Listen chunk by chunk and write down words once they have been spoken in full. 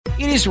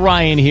It is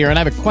Ryan here, and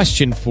I have a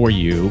question for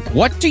you.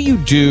 What do you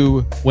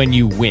do when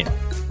you win?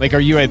 Like, are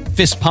you a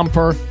fist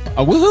pumper,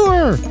 a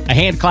woohooer, a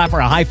hand clapper,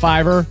 a high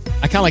fiver?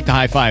 I kind of like the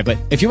high five, but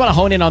if you want to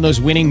hone in on those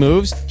winning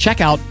moves,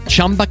 check out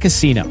Chumba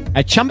Casino.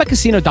 At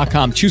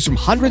ChumbaCasino.com, choose from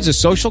hundreds of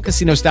social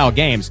casino-style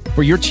games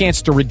for your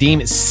chance to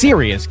redeem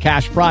serious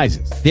cash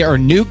prizes. There are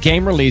new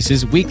game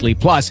releases weekly,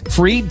 plus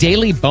free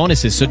daily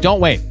bonuses. So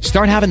don't wait.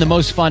 Start having the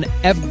most fun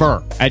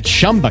ever at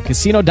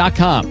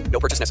ChumbaCasino.com. No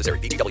purchase necessary.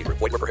 VGW. Void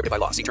where prohibited by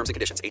law. See terms and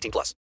conditions.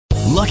 18+.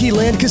 Lucky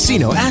Land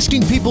Casino,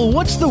 asking people,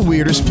 what's the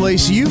weirdest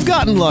place you've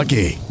gotten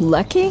lucky?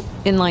 Lucky?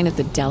 In line at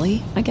the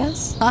deli, I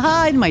guess?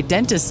 Aha, in my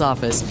dentist's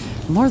office.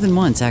 More than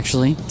once,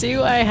 actually.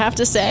 Do I have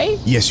to say?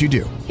 Yes, you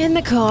do. In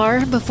the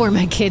car before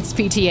my kids'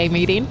 PTA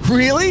meeting.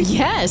 Really?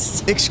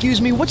 Yes. Excuse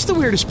me, what's the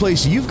weirdest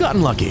place you've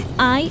gotten lucky?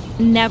 I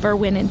never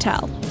win and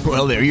tell.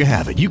 Well, there you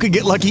have it. You can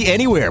get lucky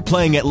anywhere,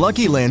 playing at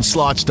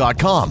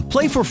LuckyLandSlots.com.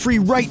 Play for free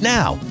right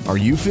now. Are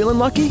you feeling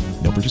lucky?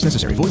 No purchase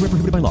necessary. Void where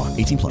prohibited by law.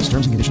 18+.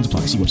 Terms and conditions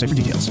apply. See website for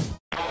details.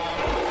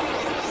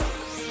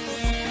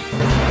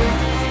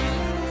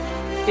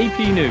 AP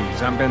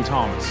News, I'm Ben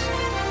Thomas.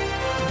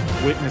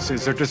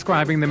 Witnesses are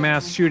describing the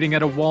mass shooting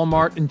at a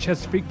Walmart in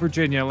Chesapeake,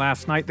 Virginia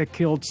last night that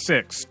killed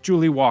 6.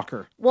 Julie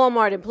Walker.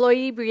 Walmart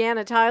employee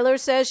Breonna Tyler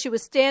says she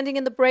was standing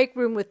in the break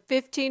room with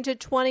 15 to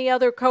 20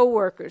 other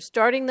co-workers,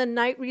 starting the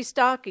night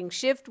restocking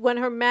shift when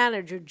her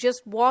manager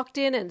just walked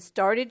in and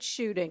started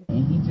shooting.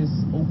 And he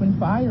just opened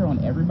fire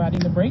on everybody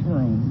in the break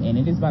room, and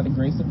it is by the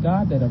grace of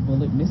God that a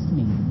bullet missed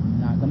me.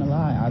 Not gonna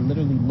lie, I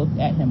literally looked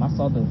at him. I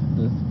saw the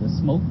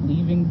smoke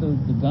leaving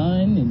the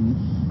gun, and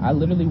I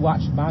literally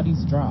watched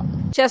bodies drop.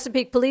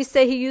 Chesapeake police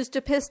say he used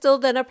a pistol,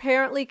 then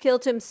apparently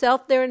killed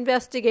himself. They're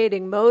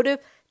investigating motive.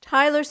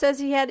 Tyler says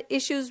he had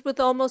issues with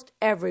almost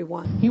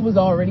everyone. He was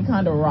already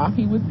kind of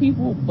rocky with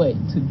people, but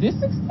to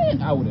this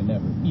extent, I would have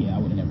never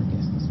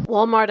guessed this.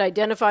 Walmart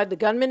identified the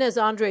gunman as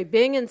Andre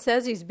Bing and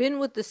says he's been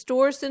with the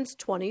store since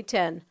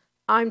 2010.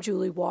 I'm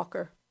Julie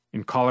Walker.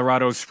 In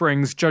Colorado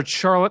Springs, Judge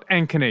Charlotte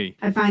Ankeny.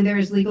 I find there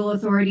is legal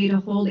authority to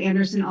hold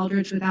Anderson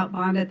Aldrich without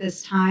bond at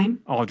this time.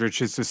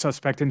 Aldrich is the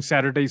suspect in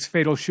Saturday's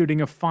fatal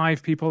shooting of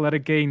 5 people at a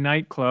gay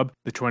nightclub.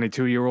 The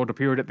 22-year-old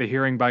appeared at the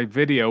hearing by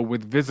video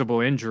with visible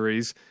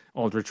injuries.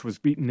 Aldrich was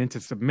beaten into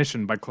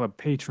submission by club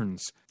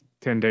patrons.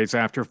 10 days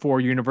after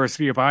 4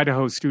 University of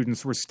Idaho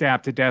students were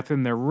stabbed to death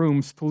in their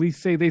rooms, police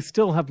say they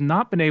still have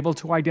not been able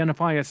to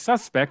identify a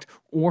suspect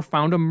or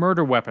found a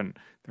murder weapon.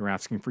 They're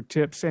asking for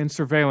tips and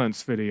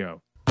surveillance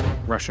video.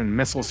 Russian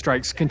missile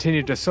strikes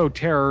continue to sow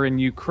terror in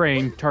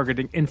Ukraine,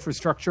 targeting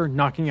infrastructure,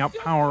 knocking out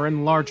power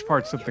in large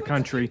parts of the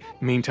country.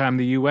 Meantime,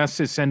 the U.S.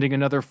 is sending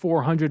another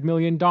 $400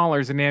 million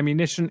in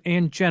ammunition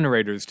and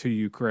generators to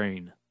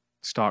Ukraine.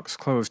 Stocks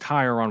closed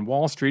higher on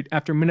Wall Street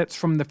after minutes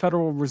from the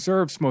Federal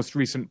Reserve's most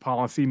recent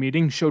policy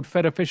meeting showed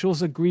Fed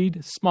officials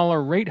agreed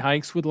smaller rate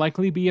hikes would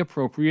likely be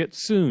appropriate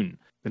soon.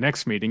 The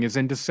next meeting is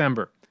in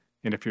December.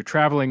 And if you're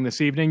traveling this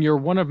evening, you're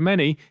one of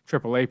many.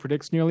 AAA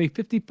predicts nearly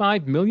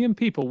 55 million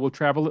people will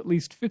travel at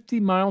least 50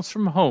 miles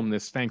from home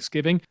this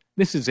Thanksgiving.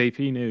 This is AP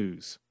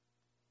News.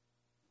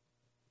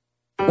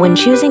 When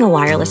choosing a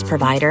wireless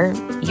provider,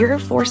 you're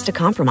forced to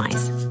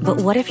compromise.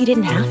 But what if you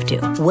didn't have to?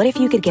 What if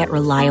you could get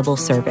reliable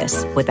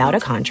service without a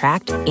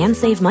contract and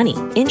save money?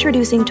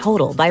 Introducing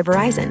Total by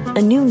Verizon,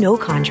 a new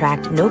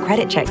no-contract,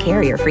 no-credit check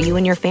carrier for you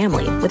and your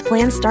family, with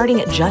plans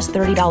starting at just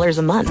 $30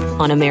 a month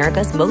on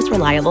America's most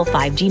reliable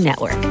 5G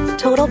network.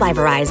 Total by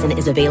Verizon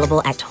is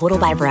available at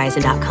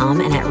totalbyverizon.com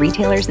and at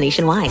retailers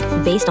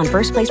nationwide, based on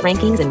first-place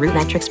rankings and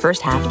RootMetrics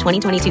first half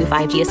 2022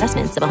 5G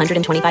assessments of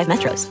 125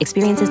 metros.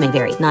 Experiences may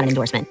vary, not an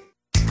endorsement.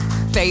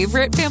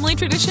 Favorite family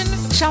tradition?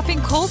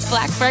 Shopping Kohl's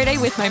Black Friday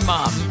with my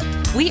mom.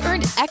 We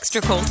earned extra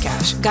Kohl's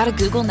cash, got a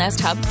Google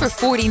Nest Hub for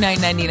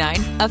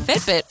 $49.99, a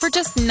Fitbit for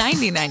just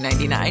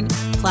 $99.99.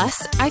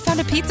 Plus, I found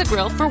a pizza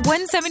grill for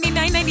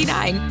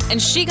 $179.99,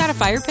 and she got a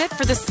fire pit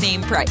for the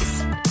same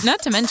price.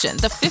 Not to mention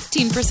the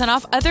 15%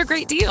 off other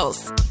great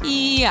deals.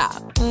 Yeah,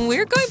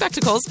 we're going back to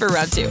Kohl's for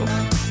round 2.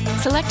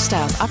 Select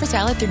styles. Offers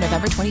valid through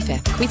November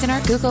 25th.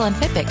 Cuisinart, Google, and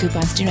Fitbit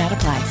coupons do not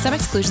apply. Some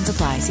exclusions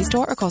apply. See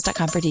store or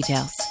Kohls.com for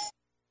details.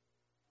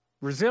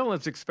 Brazil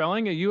is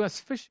expelling a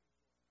U.S. fish.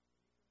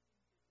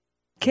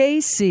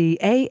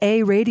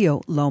 KCAA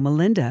Radio, Loma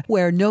Linda,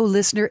 where no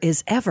listener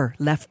is ever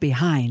left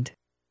behind.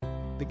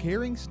 The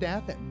caring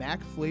staff at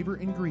Mac Flavor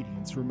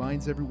Ingredients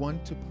reminds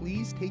everyone to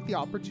please take the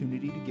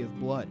opportunity to give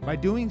blood. By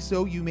doing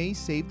so, you may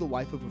save the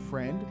life of a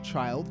friend,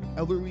 child,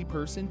 elderly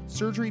person,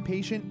 surgery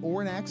patient,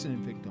 or an accident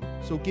victim.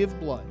 So give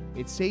blood.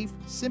 It's safe,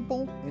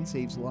 simple, and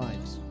saves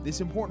lives. This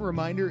important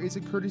reminder is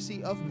a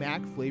courtesy of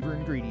Mac Flavor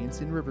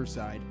Ingredients in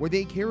Riverside, where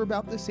they care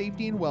about the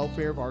safety and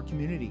welfare of our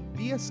community.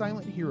 Be a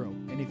silent hero,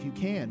 and if you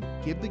can,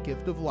 give the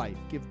gift of life.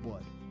 Give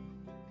blood.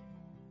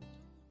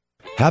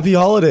 Happy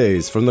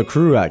holidays from the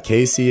crew at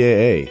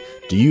KCAA.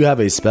 Do you have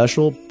a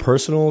special,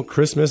 personal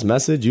Christmas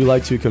message you'd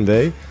like to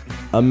convey?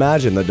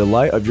 Imagine the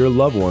delight of your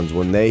loved ones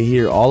when they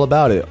hear all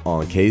about it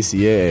on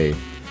KCAA.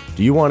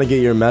 Do you want to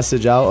get your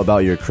message out about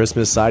your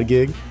Christmas side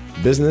gig,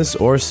 business,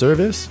 or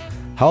service?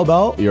 How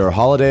about your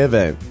holiday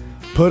event?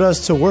 Put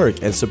us to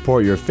work and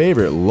support your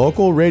favorite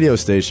local radio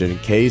station,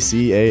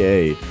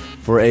 KCAA.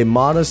 For a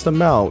modest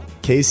amount,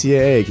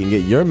 KCAA can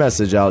get your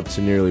message out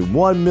to nearly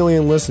 1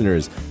 million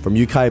listeners from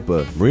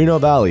Yucaipa, Moreno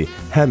Valley,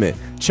 Hemet,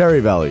 Cherry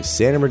Valley,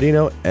 San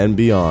Bernardino, and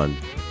beyond.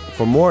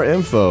 For more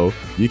info,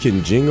 you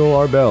can jingle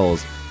our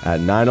bells at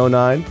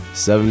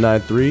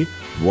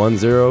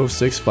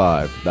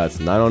 909-793-1065. That's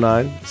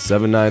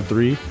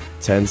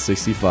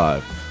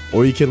 909-793-1065.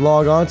 Or you can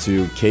log on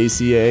to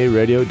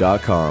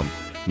kcaaradio.com.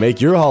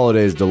 Make your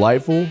holidays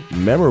delightful,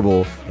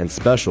 memorable, and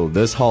special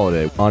this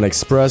holiday on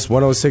Express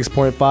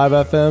 106.5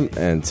 FM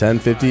and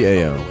 1050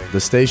 AM, the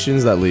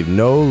stations that leave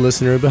no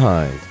listener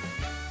behind.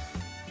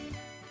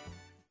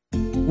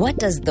 What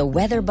does the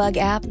WeatherBug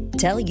app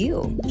tell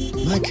you?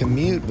 My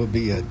commute will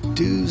be a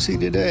doozy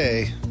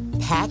today.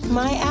 Pack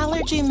my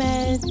allergy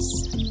meds.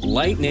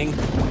 Lightning.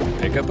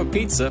 Pick up a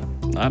pizza,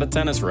 not a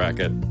tennis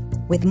racket.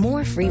 With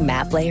more free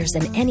map layers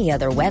than any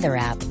other weather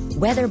app,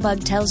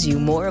 WeatherBug tells you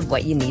more of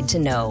what you need to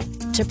know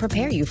to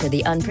prepare you for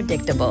the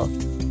unpredictable.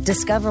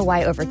 Discover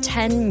why over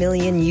 10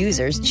 million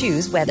users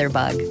choose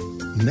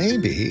WeatherBug.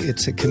 Maybe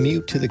it's a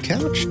commute to the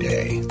couch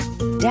day.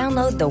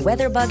 Download the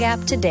WeatherBug app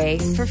today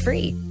for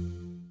free.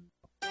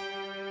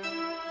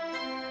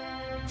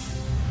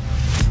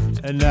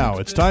 And now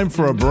it's time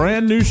for a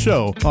brand new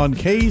show on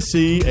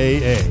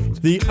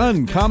KCAA, The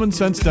Uncommon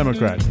Sense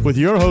Democrat, with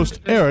your host,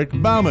 Eric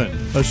Bauman,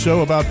 a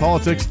show about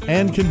politics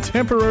and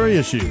contemporary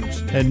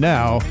issues. And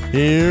now,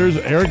 here's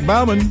Eric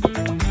Bauman.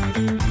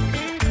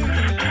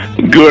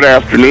 Good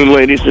afternoon,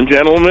 ladies and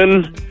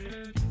gentlemen.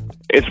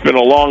 It's been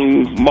a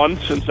long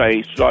month since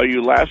I saw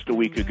you last a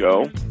week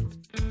ago,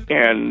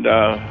 and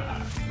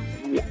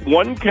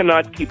one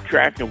cannot keep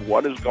track of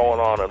what is going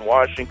on in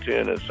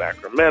Washington and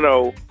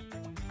Sacramento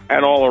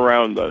and all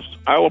around us.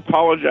 I will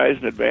apologize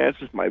in advance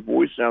if my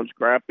voice sounds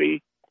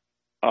crappy.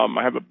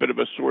 I have a bit of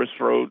a sore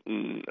throat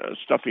and a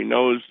stuffy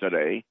nose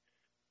today,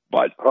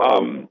 but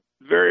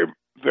very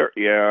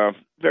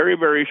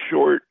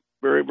short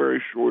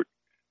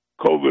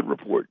COVID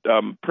report.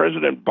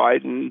 President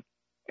Biden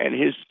and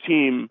his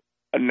team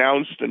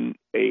announced a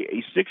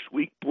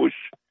 6-week push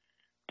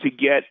to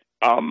get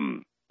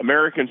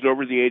Americans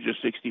over the age of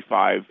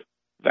 65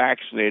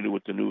 vaccinated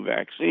with the new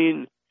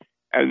vaccine.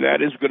 And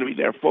that is going to be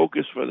their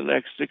focus for the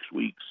next 6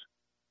 weeks,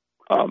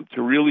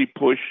 to really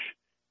push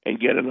and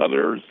get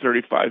another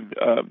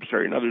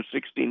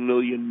 16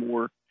 million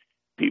more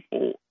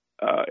people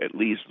at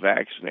least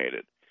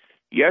vaccinated.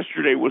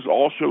 Yesterday was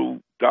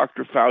also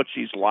Dr.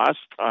 Fauci's last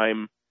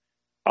time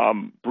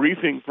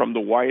briefing from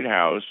the White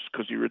House,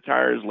 because he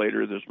retires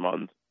later this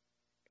month.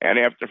 And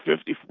after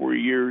 54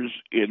 years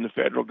in the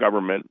federal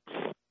government,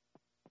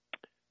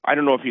 I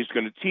don't know if he's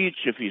going to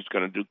teach, if he's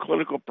going to do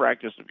clinical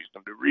practice, if he's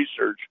going to do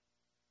research.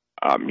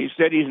 He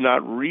said he's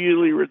not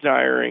really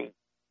retiring,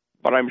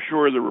 but I'm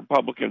sure the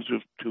Republicans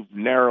who've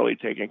narrowly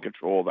taken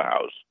control of the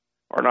House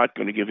are not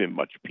going to give him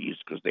much peace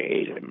because they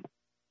hate him,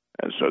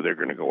 and so they're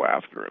going to go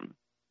after him.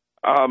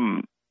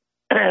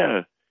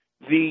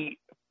 The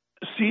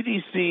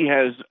CDC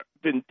has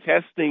been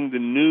testing the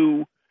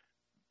new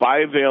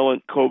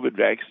bivalent COVID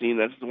vaccine.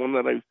 That's the one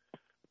that I've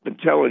been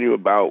telling you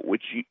about,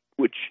 which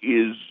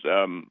is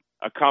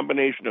a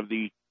combination of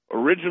the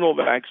original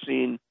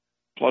vaccine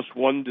plus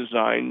one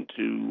designed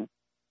to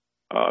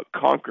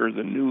conquer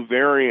the new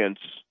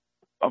variants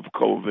of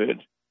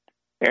COVID.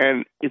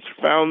 And it's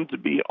found to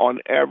be,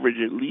 on average,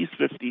 at least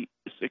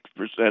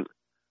 56%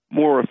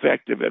 more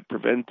effective at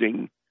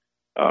preventing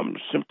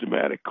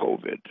symptomatic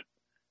COVID.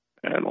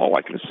 And all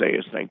I can say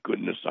is, thank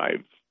goodness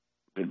I've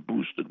been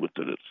boosted with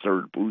the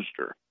third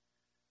booster.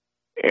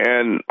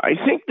 And I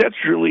think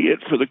that's really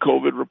it for the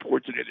COVID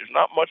report today. There's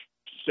not much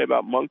to say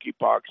about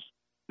monkeypox.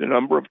 The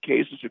number of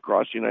cases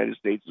across the United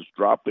States is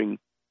dropping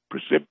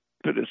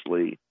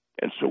precipitously,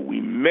 and so we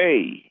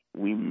may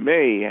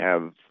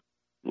have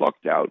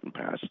lucked out and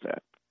passed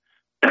that.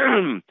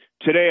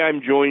 Today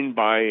I'm joined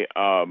by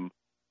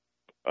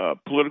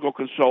political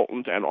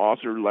consultant and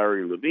author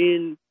Larry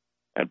Levine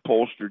and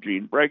pollster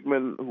Gene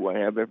Bregman, who I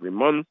have every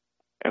month.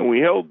 And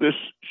we held this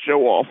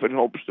show off in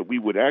hopes that we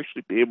would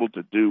actually be able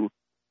to do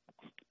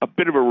a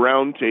bit of a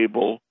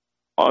roundtable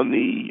on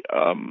the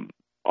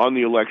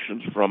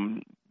elections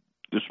from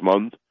this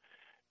month,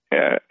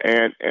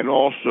 and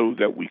also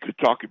that we could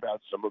talk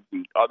about some of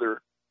the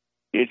other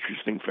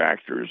interesting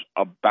factors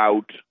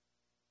about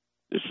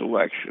this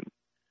election.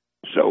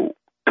 So,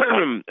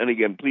 and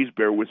again, please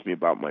bear with me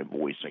about my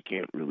voice. I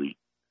can't really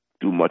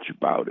do much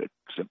about it.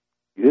 Except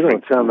you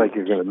don't sound like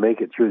you're going to make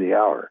it through the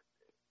hour.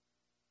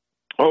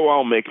 Oh,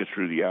 I'll make it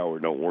through the hour.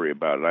 Don't worry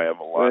about it. I have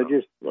a lot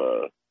of...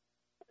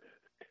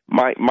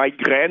 My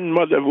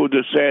grandmother would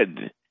have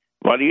said,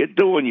 "What are you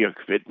doing? You're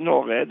quitting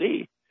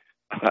already?"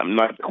 I'm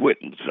not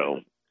quitting,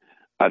 so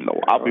I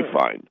know I'll be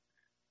fine.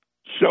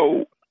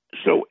 So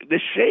the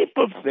shape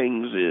of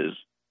things is,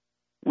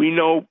 we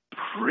know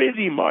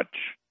pretty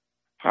much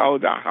how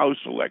the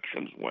House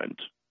elections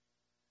went.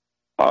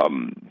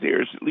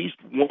 There's at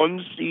least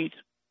one seat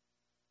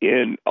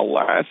in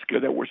Alaska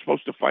that we're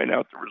supposed to find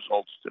out the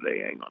results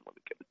today. Hang on, let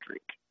me get a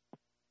drink.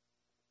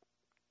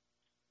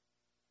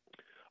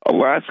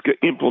 Alaska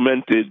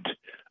implemented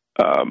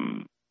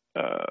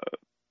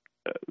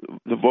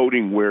the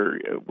voting where,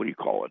 what do you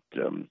call it?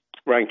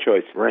 Ranked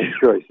choice. Ranked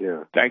choice,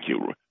 yeah. Thank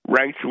you.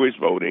 Ranked choice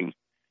voting.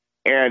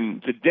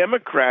 And the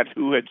Democrat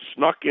who had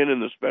snuck in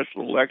the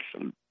special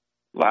election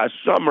last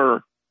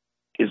summer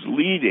is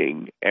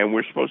leading, and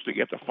we're supposed to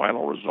get the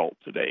final result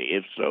today.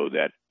 If so,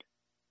 that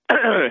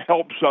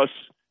helps us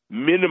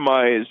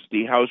minimize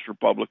the House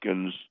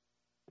Republicans'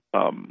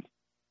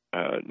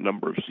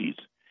 number of seats.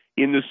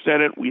 In the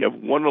Senate, we have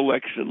one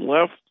election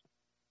left,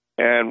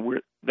 and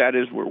we're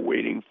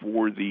waiting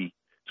for the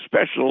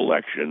special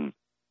election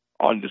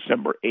on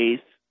December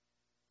 8th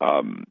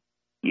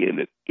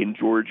in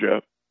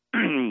Georgia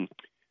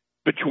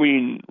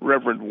between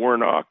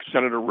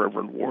Senator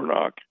Reverend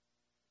Warnock,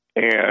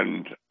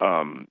 and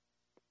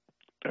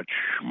that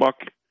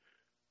schmuck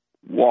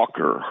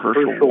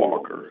Herschel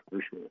Walker,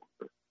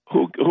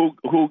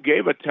 who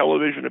gave a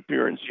television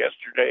appearance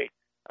yesterday.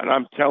 And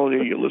I'm telling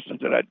you, you listen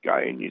to that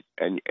guy, and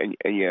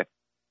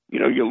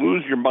you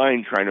lose your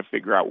mind trying to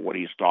figure out what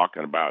he's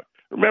talking about.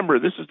 Remember,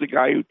 this is the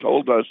guy who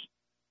told us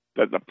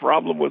that the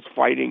problem with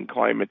fighting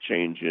climate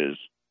change is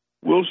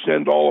we'll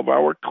send all of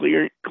our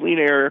clean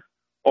air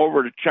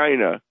over to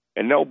China,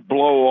 and they'll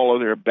blow all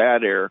of their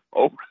bad air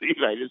over the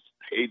United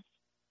States.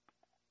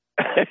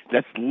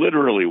 That's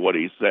literally what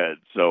he said.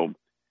 So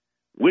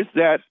with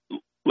that,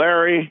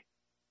 Larry,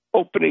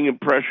 opening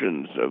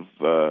impressions of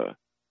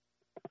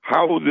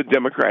how the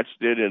Democrats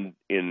did in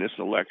this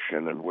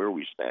election and where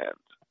we stand.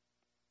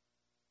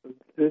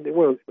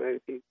 Well,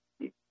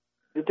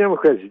 the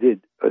Democrats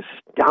did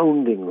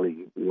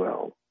astoundingly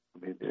well.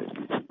 I mean,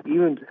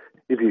 even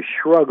if you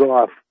shrug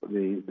off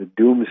the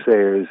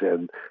doomsayers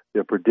and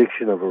their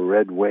prediction of a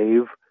red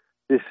wave,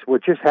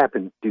 what just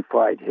happened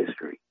defied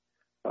history.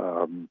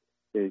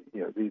 The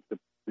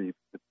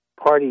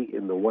party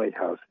in the White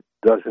House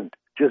doesn't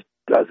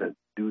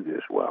do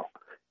this well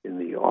in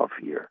the off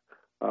year.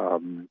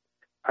 You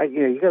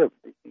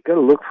got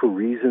to look for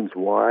reasons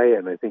why,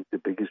 and I think the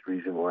biggest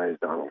reason why is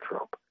Donald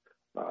Trump.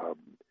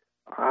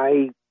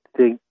 I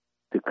think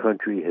the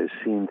country has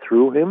seen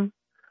through him.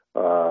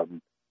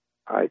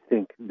 I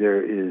think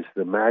there is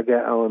the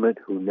MAGA element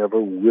who never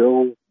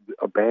will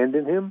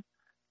abandon him,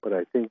 but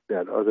I think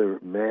that other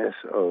mass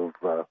of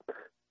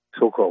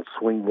so-called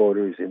swing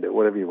voters,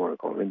 whatever you want to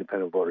call them,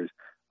 independent voters,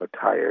 are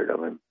tired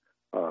of him.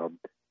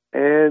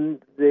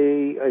 And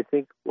they, I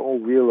think, all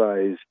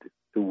realized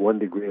to one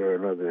degree or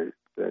another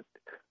that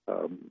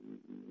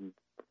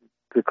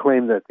the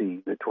claim that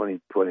the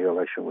 2020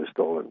 election was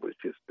stolen was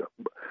just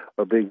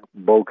a big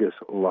bogus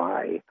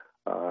lie.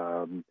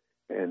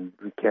 And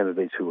the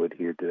candidates who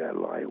adhered to that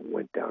lie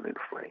went down in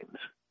flames.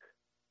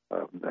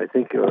 I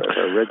think I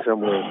read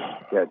somewhere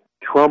that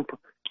Trump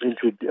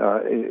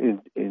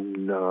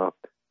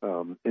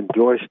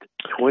endorsed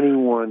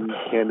 21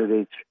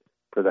 candidates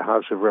for the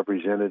House of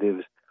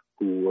Representatives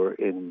who were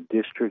in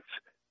districts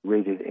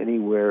rated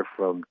anywhere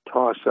from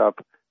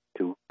toss-up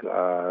to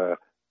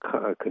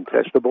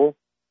contestable,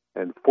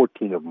 and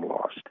 14 of them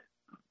lost.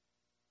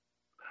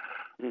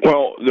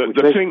 Well,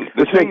 the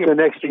thing the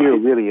next year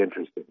really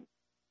interesting.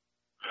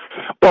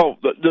 Well,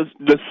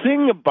 the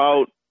thing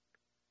about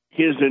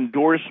his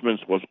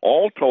endorsements was,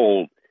 all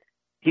told,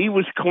 he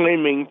was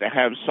claiming to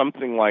have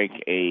something like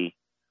a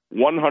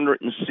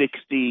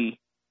 160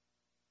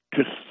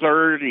 to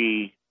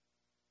 30.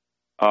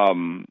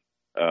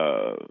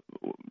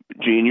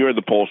 Gene, you're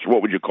the pollster.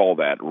 What would you call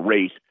that?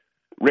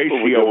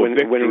 Ratio of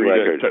victory. Winning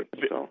record.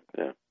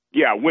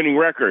 Winning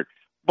record.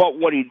 But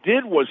what he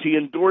did was he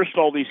endorsed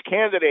all these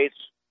candidates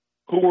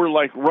who were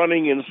like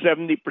running in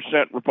 70%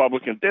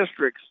 Republican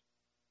districts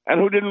and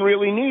who didn't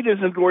really need his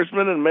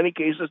endorsement, and in many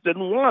cases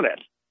didn't want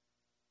it.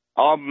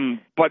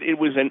 But it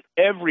was in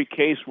every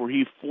case where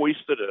he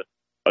foisted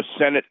a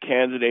Senate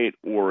candidate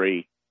or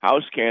a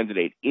House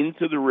candidate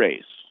into the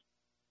race,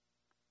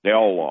 they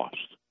all lost.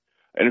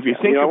 And if you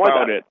think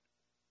about it,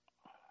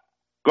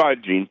 go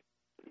ahead, Gene.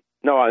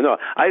 No,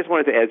 I just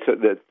wanted to add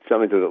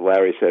something to what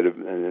Larry said,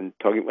 and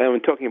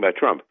talking about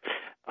Trump.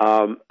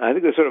 I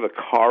think there's sort of a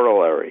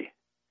corollary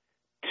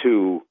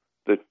to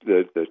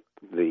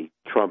the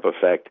Trump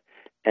effect,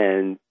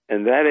 and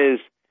that is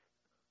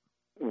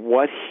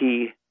what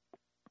he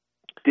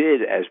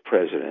did as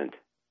president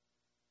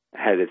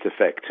had its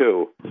effect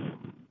too,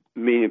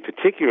 meaning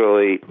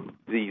particularly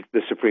the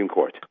Supreme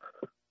Court.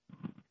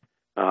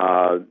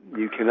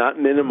 You cannot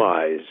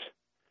minimize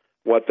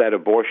what that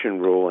abortion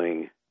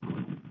ruling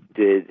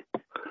did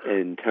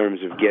in terms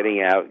of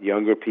getting out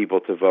younger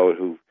people to vote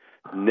who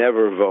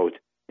never vote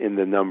in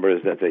the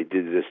numbers that they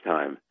did this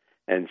time,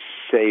 and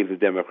save the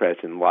Democrats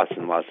in lots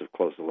and lots of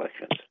close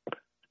elections.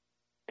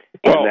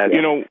 Well,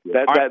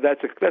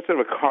 that's sort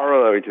of a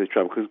corollary to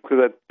Trump,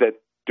 because that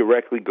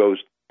directly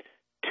goes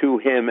to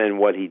him and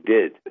what he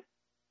did.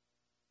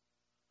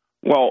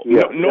 Well,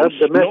 the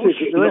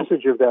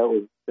message of that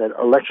was that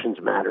elections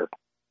matter,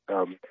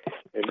 and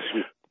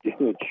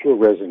it sure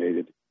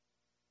resonated.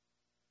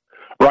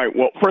 Right.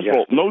 Well, first of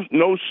all,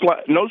 no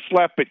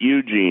slap at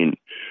Eugene,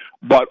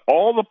 But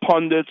all the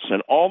pundits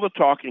and all the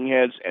talking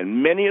heads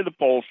and many of the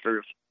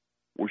pollsters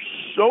were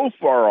so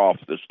far off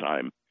this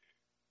time.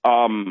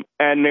 And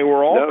they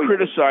were all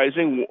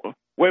criticizing.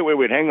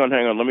 Wait. Hang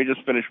on. Let me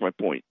just finish my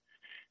point.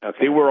 Okay.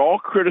 They were all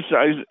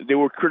criticizing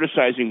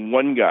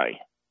one guy,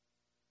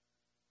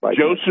 Biden.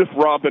 Joseph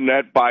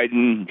Robinette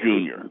Biden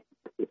Jr.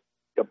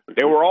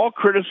 They were all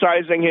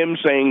criticizing him,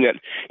 saying that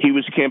he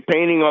was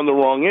campaigning on the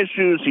wrong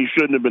issues. He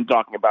shouldn't have been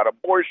talking about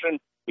abortion.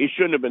 He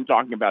shouldn't have been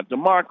talking about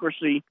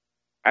democracy.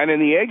 And in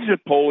the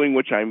exit polling,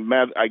 which I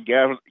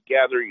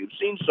gather you've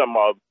seen some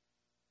of,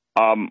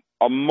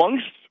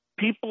 amongst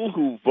people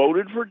who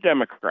voted for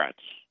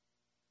Democrats,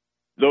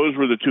 those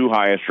were the two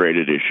highest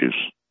rated issues.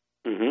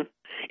 Mm-hmm.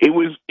 It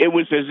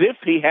was as if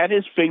he had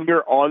his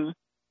finger on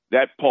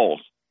that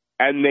pulse,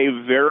 and they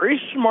very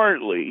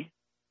smartly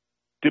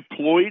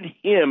deployed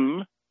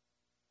him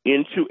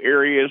into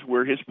areas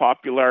where his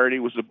popularity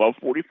was above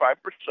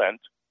 45%.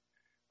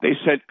 They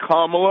sent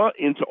Kamala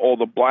into all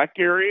the black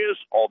areas,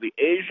 all the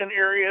Asian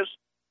areas,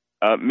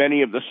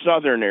 many of the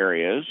southern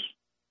areas.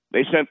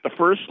 They sent the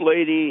first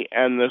lady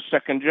and the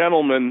second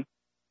gentleman.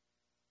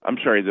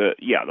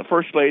 The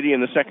first lady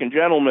and the second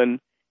gentleman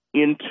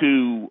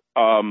into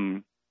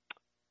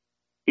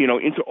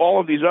into all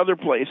of these other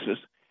places.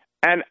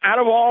 And out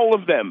of all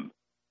of them,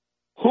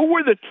 who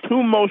were the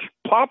two most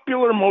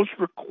popular, most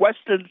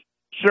requested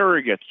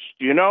surrogates?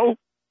 Do you know?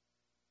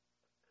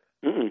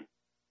 Mm-mm.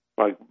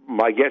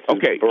 My guess is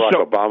Barack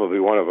Obama would be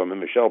one of them, and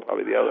Michelle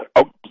probably the other.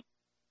 Oh,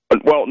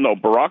 well, no,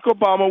 Barack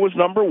Obama was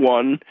number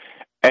one,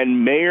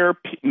 and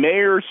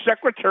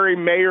Secretary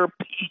Mayor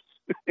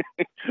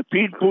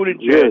Pete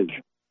Buttigieg.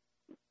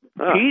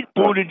 Pete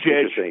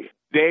Buttigieg.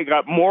 They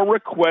got more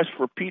requests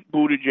for Pete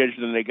Buttigieg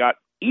than they got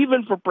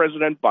even for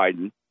President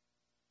Biden.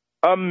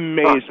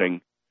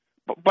 Amazing.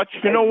 But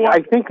you know what?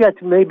 I think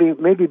that's maybe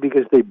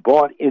because they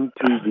bought into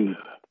the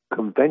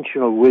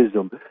conventional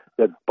wisdom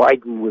that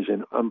Biden was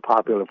an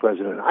unpopular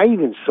president. I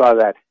even saw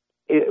that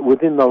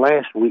within the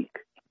last week.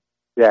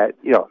 That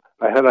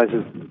I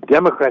heard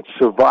Democrats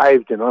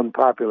survived an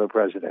unpopular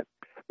president.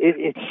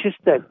 It's just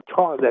that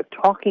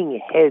talking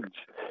heads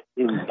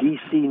in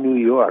D.C., New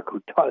York,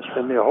 who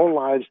spend their whole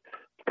lives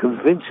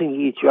convincing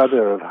each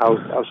other of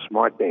how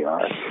smart they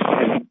are,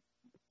 and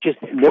just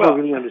never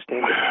really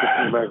understand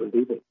the American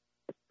people.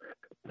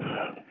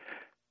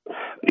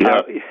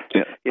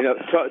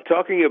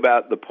 Talking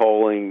about the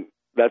polling,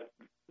 that's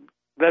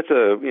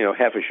a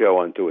half a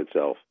show unto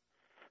itself.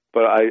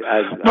 But I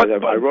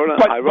wrote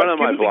on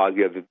my blog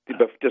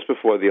just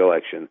before the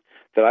election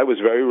that I was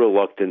very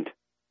reluctant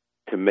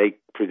to make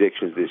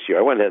predictions this year.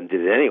 I went ahead and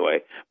did it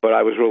anyway, but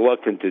I was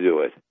reluctant to do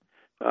it.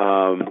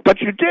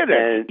 But you did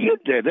it. You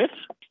did it.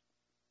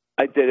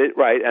 I did it,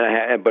 right,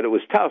 but it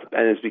was tough,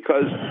 and it's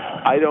because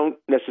I don't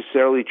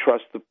necessarily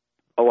trust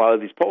a lot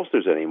of these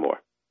pollsters anymore.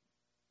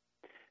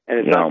 And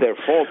it's not their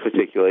fault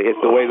particularly. It's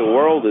the way the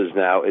world is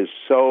now is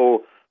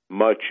so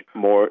much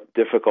more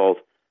difficult,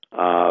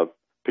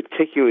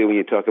 particularly when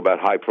you talk about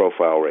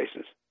high-profile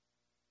races.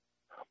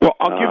 Well,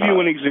 I'll give you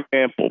an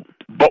example.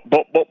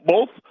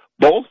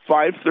 Both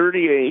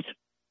 538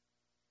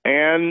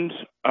 and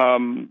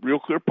Real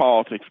Clear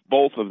Politics,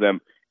 both of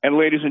them. And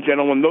ladies and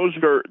gentlemen, those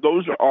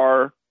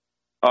are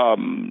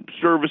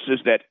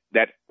services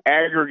that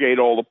aggregate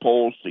all the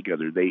polls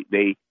together.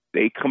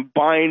 They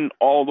combine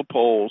all the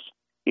polls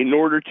in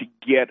order to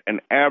get an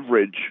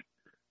average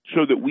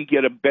so that we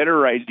get a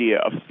better idea,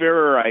 a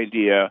fairer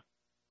idea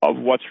of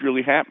what's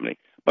really happening.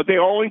 But they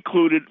all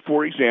included,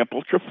 for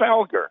example,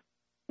 Trafalgar.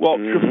 Well,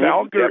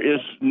 Trafalgar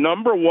is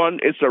number one,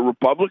 it's a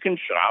Republican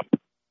shop.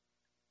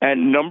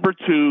 And number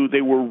two,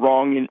 they were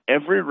wrong in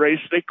every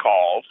race they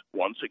called,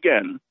 once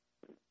again.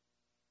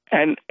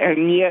 And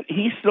yet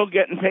he's still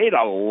getting paid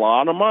a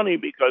lot of money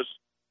because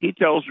he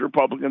tells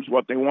Republicans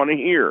what they want to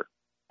hear,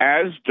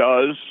 as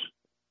does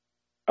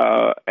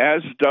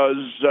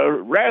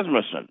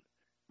Rasmussen.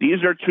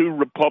 These are two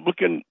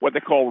what they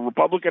call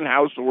Republican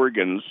House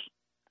organs.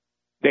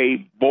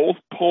 They both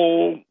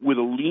poll with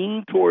a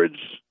lean towards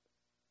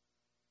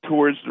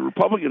the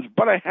Republicans.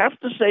 But I have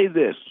to say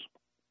this.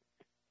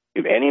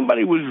 If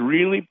anybody was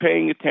really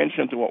paying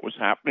attention to what was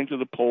happening to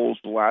the polls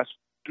the last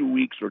 2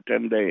 weeks or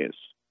 10 days,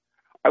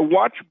 I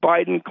watched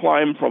Biden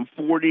climb from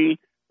 40,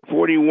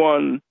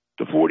 41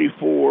 to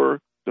 44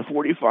 to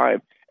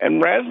 45,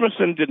 and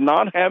Rasmussen did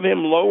not have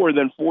him lower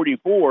than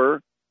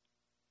 44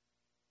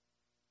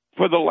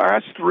 for the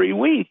last 3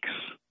 weeks.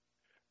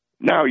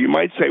 Now, you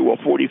might say, well,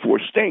 44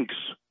 stinks.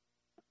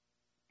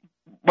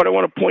 But I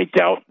want to point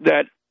out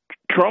that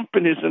Trump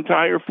in his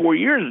entire 4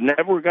 years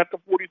never got to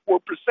 44%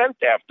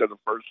 after the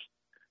first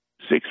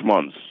 6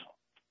 months.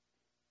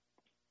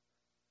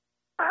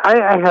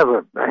 I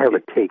have a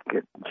take.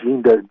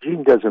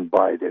 Gene doesn't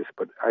buy this,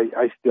 but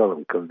I still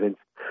am convinced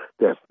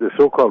that the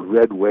so-called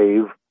red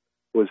wave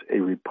was a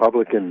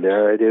Republican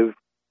narrative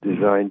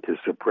designed to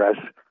suppress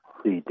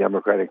the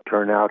Democratic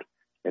turnout,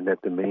 and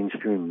that the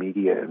mainstream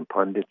media and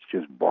pundits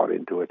just bought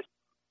into it.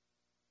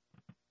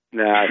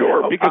 Nah,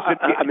 sure. Because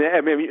I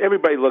mean,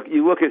 everybody look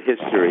at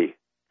history,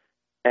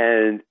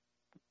 and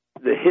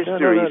the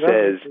history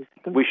says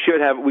we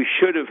should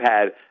have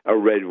had a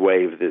red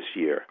wave this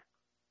year,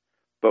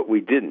 but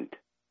we didn't.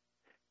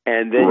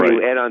 And then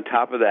you add on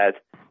top of that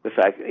the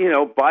fact,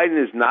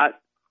 Biden is not,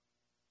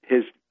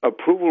 his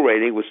approval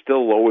rating was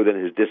still lower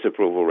than his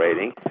disapproval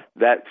rating.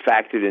 That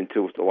factored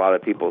into a lot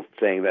of people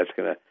saying that's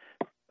going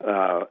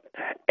to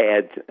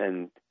add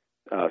and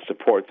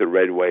support the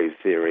red wave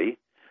theory.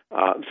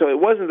 So it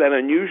wasn't that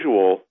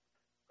unusual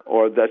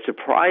or that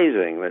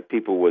surprising that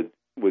people would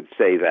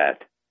say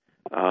that.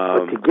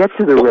 But to get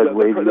to the red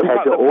wave, you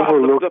had to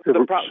overlook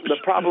the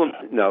problem.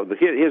 No,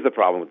 here's the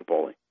problem with the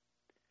polling.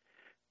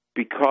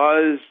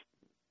 Because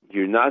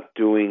you're not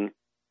doing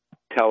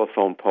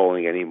telephone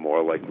polling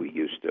anymore like we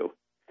used to.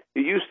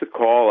 You used to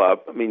call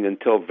up,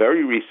 until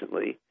very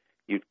recently,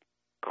 you'd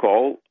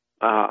call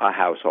a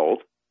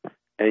household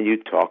and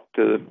you'd talk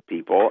to the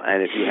people,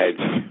 and if you had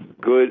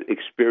good,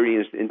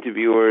 experienced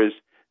interviewers,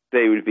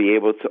 they would be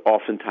able to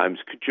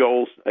oftentimes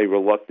cajole a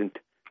reluctant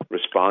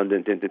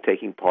respondent into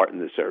taking part in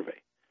the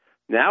survey.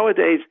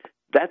 Nowadays,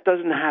 that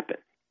doesn't happen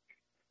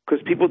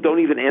because people don't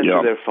even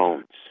answer their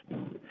phones.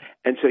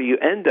 And so you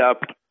end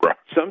up,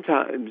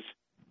 sometimes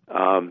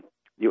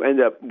you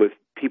end up with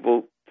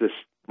people, a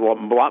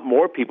lot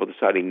more people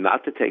deciding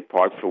not to take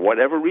part for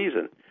whatever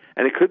reason.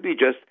 And it could be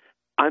just,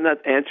 I'm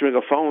not answering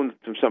a phone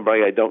from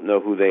somebody I don't know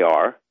who they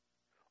are.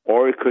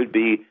 Or it could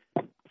be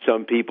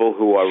some people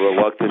who are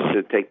reluctant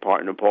to take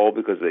part in a poll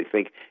because they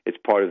think it's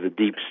part of the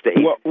deep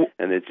state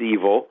and it's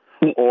evil,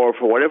 or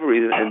for whatever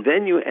reason. And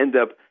then you end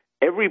up,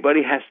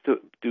 everybody has to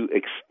do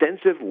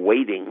extensive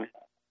weighting,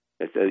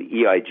 that's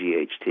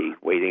EIGHT,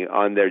 weighting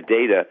on their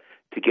data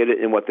to get it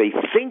in what they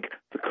think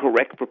the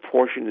correct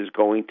proportion is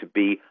going to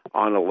be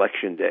on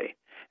Election Day.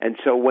 And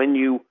so when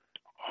you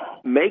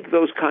make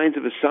those kinds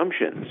of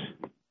assumptions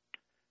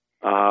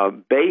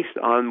based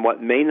on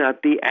what may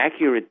not be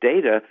accurate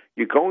data,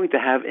 you're going to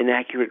have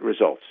inaccurate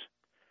results.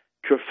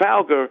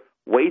 Trafalgar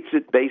weights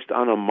it based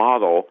on a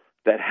model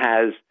that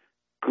has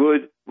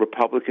good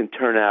Republican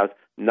turnout,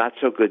 not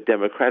so good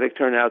Democratic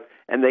turnout,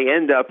 and they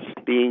end up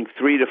being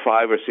 3 to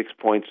 5 or 6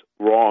 points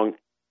wrong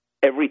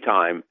every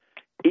time.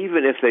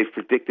 Even if they've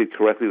predicted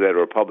correctly that a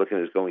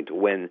Republican is going to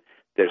win,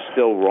 they're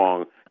still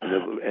wrong, and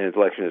the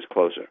election is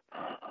closer.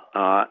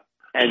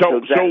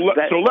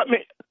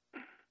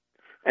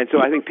 So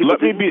I think people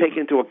didn't take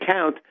into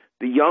account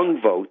the young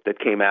vote that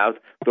came out,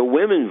 the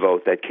women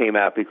vote that came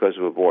out because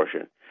of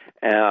abortion,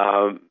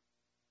 and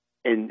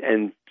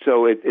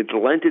so it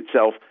lent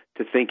itself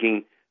to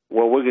thinking,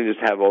 well, we're going to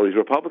just have all these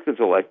Republicans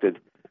elected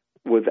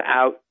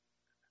without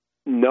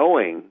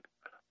knowing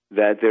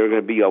that there are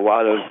going to be a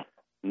lot of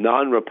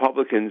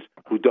non-Republicans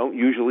who don't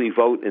usually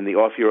vote in the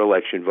off-year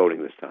election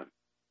voting this time.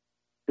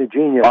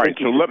 Virginia, all right,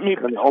 so let me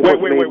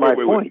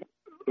wait.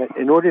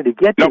 In order to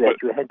get to that,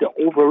 you had to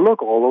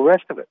overlook all the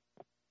rest of it.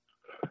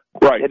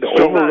 Right.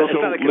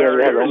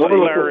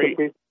 Larry,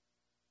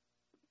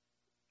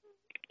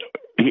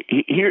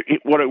 here,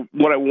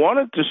 what I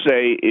wanted to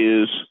say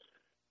is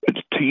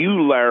to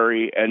you,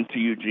 Larry, and to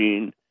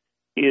Eugene,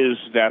 is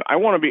that I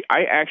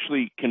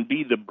actually can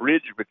be the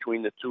bridge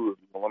between the two of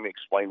you. Well, let me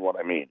explain what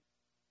I mean.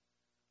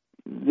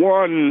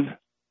 One,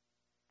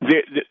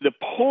 the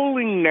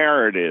polling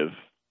narrative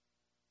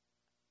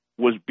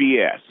was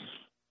BS.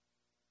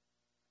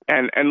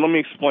 And let me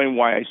explain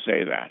why I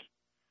say that.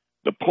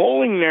 The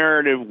polling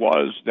narrative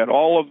was that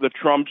all of the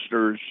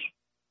Trumpsters,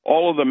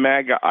 all of the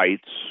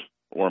MAGA-ites,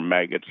 or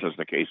maggots as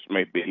the case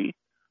may be,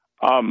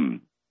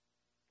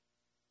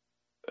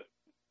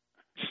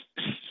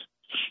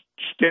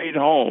 stayed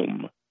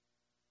home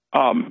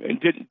and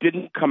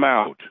didn't come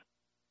out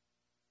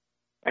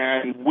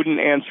and wouldn't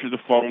answer the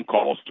phone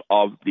calls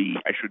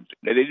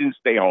they didn't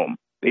stay home.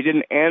 They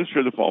didn't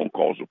answer the phone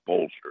calls of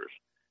pollsters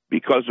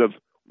because of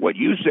what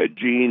you said,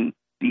 Gene,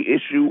 the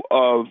issue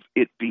of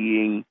it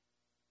being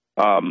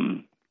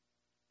the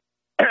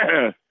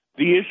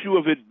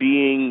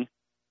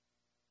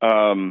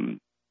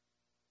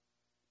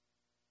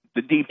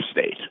deep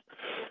state.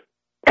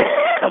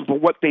 But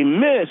what they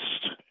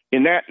missed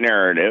in that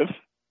narrative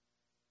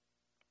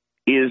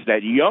is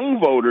that young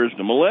voters,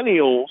 the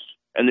millennials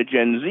and the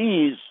Gen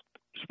Zs,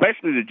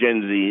 especially the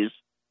Gen Zs,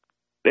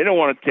 they don't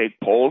want to take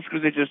polls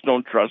because they just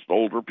don't trust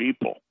older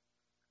people.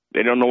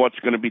 They don't know what's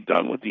going to be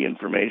done with the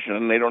information,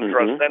 and they don't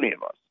trust any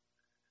of us.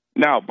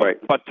 Now,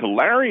 but to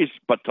Larry's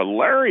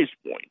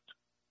point,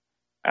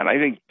 and I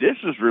think this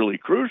is really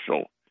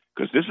crucial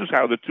because this is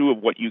how the two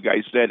of what you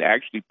guys said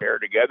actually pair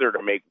together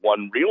to make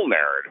one real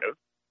narrative,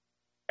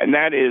 and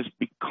that is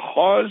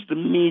because the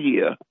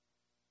media,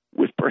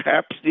 with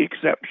perhaps the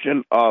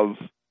exception of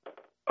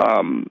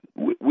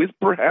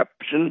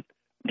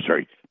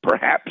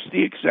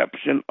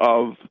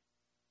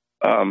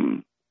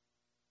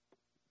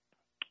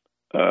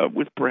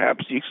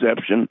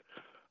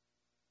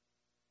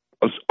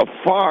of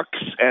Fox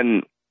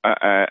and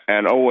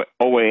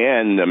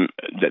OAN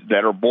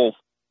that are both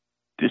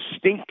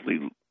distinctly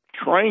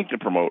trying to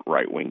promote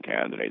right-wing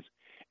candidates.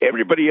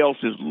 Everybody else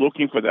is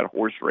looking for that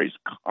horse race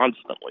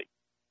constantly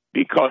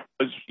because,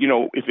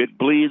 if it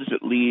bleeds,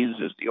 it leads,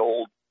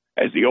 as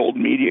as the old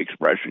media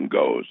expression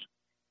goes.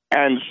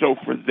 And so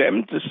for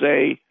them to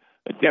say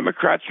the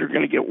Democrats are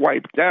going to get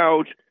wiped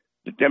out,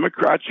 the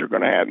Democrats are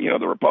going to have,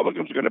 the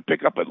Republicans are going to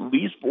pick up at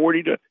least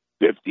 40 to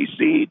 50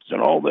 seats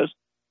and all this.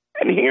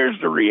 And here's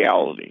the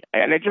reality,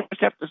 and I just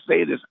have to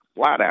say this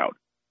flat out.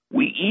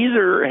 We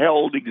either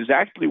held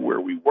exactly where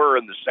we were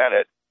in the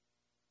Senate,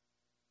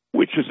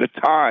 which is a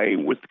tie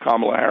with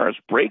Kamala Harris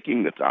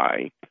breaking the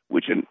tie,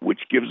 which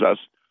gives us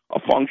a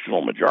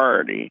functional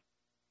majority,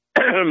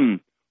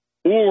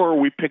 or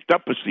we picked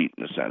up a seat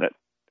in the Senate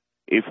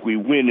if we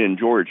win in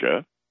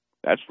Georgia.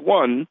 That's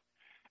one.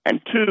 And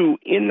two,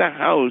 in the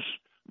House,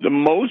 the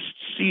most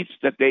seats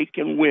that they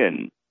can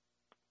win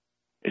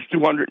is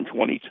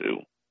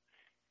 222.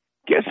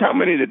 Guess how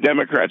many the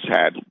Democrats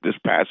had this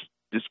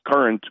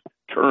current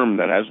term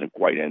that hasn't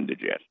quite ended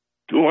yet?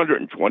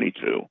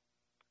 222.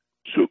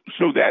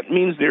 So that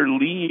means their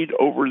lead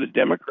over the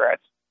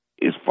Democrats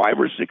is 5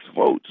 or 6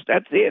 votes.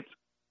 That's it.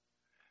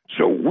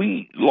 So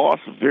we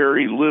lost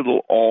very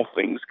little, all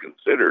things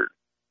considered.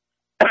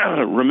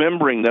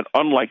 Remembering that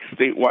unlike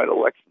statewide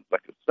elections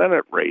like a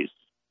Senate race,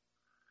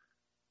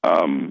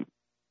 unlike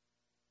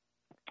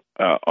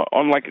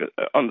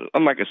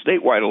a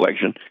statewide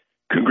election,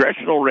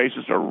 congressional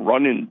races are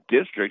run in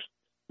districts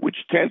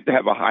which tend to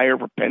have a higher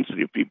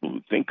propensity of people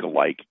who think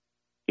alike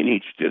in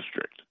each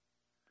district.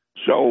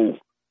 So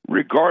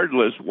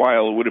regardless,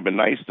 while it would have been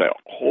nice to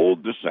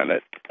hold the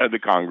Senate, the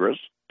Congress,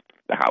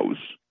 the House,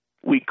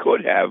 we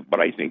could have, but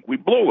I think we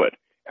blew it.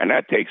 And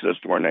that takes us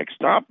to our next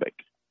topic.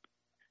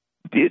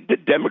 Did the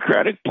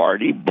Democratic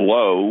Party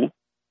blow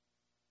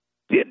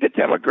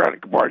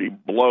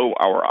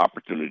our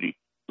opportunity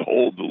to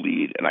hold the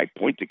lead? And I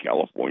point to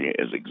California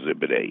as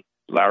Exhibit A.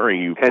 Larry,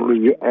 you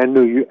and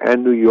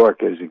New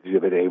York as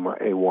Exhibit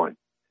A1.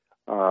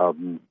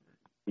 The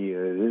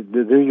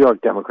New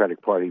York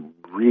Democratic Party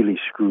really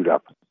screwed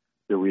up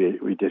the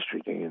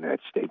redistricting in that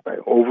state by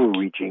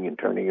overreaching and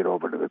turning it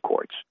over to the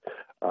courts.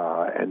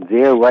 And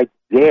right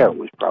there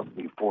was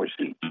probably 4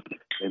 seats.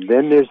 And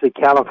then there's the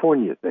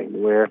California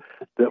thing, where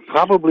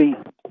probably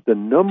the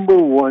number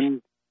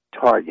one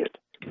target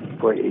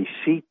for a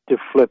seat to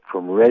flip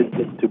from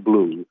red to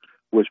blue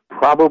was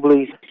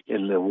probably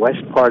in the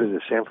west part of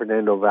the San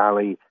Fernando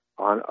Valley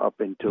on up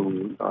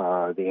into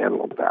the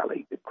Antelope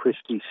Valley, the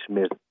Christie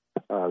Smith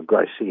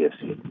Garcia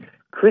seat.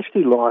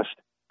 Christie lost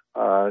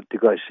to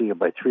Garcia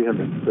by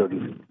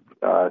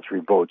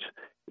 333 votes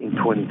in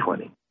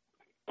 2020.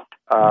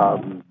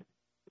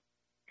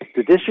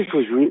 The district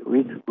was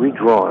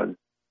redrawn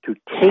to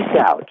take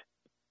out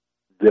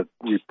the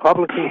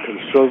Republican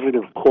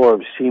conservative core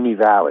of Simi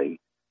Valley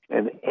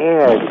and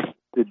add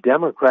the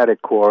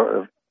Democratic core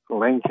of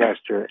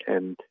Lancaster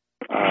and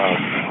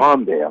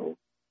Palmdale,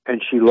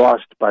 and she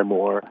lost by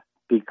more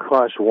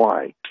because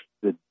why?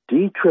 The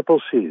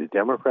DCCC, the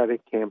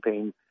Democratic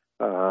Campaign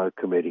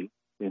Committee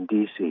in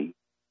D.C.,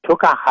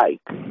 took a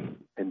hike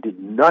and did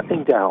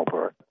nothing to help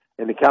her,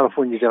 and the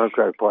California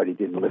Democratic Party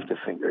didn't lift a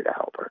finger to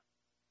help her.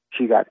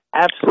 She got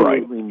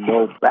absolutely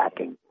no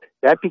backing.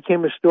 That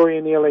became a story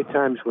in the LA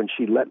Times when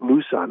she let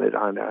loose on it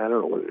on, I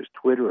don't know whether it was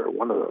Twitter or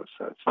one of those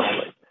sites.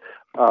 It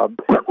was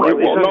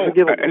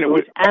unforgivable. And it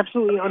was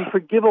absolutely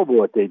unforgivable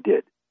what they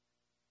did.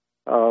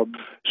 I'm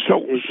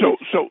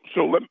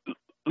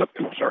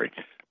sorry.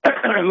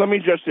 Let me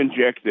just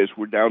inject this.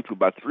 We're down to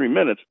about 3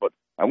 minutes, but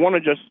I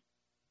want to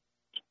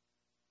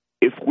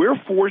if we're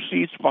 4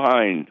 seats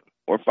behind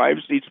or 5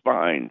 seats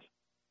behind,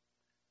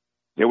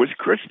 there was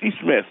Christie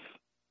Smith.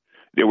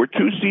 There were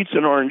 2 seats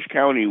in Orange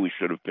County we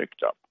should have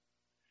picked up.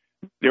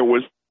 There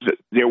was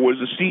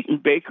a seat in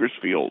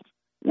Bakersfield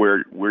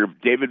where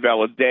David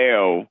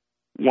Valadao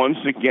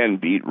once again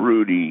beat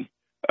Rudy.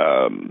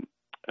 I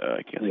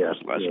can't think of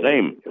his last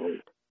name.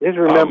 Just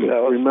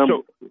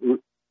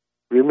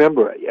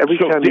remember, every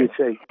time you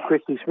say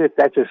Christie Smith,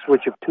 that's a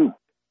switch of 2.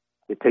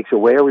 It takes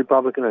away a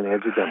Republican and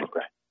adds a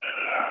Democrat.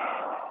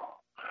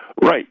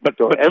 Right, but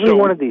every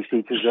one of these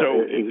seats is.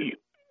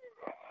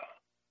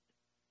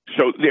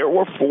 So there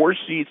were 4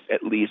 seats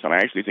at least, and I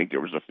actually think there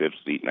was a 5th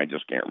seat, and I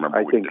just can't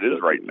remember which it is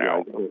right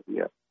now.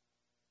 Yeah.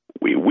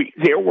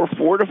 There were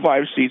 4 to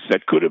 5 seats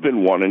that could have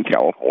been won in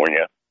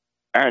California,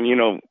 and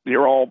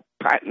they're all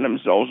patting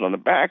themselves on the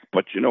back.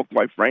 But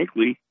quite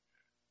frankly,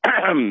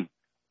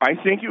 I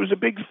think it was a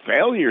big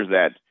failure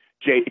that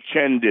Jay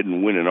Chen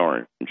didn't win in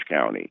Orange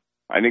County.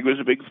 I think it was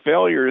a big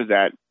failure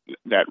that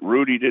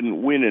Rudy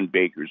didn't win in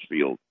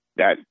Bakersfield.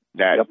 That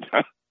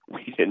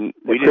we didn't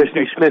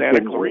take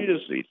Santa Clarita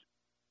seats.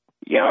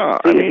 Yeah,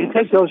 See, you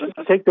take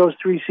those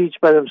 3 seats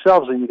by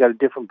themselves, and you got a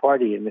different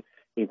party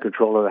in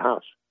control of the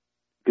House,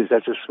 because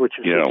that's a switch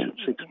of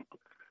 6.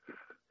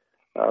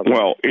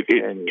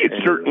 It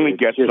certainly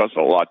gets us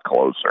a lot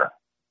closer.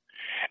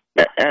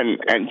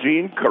 And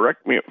Gene,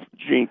 correct me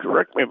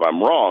if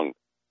I'm wrong,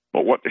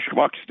 but what the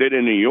schmucks did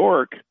in New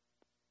York,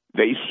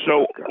 they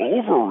so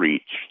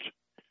overreached.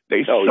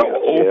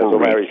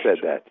 Overreached. Larry said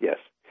that. Yes.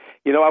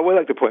 I would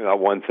like to point out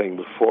one thing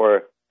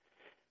before,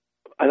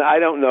 and I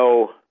don't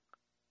know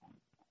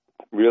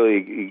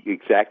really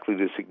exactly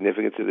the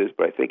significance of this,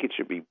 but I think it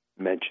should be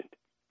mentioned.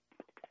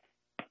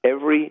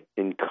 every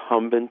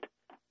incumbent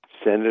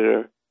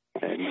senator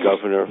and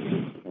governor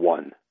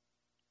won.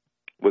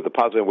 With the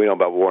positive we know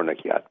about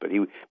Warnock yet, but he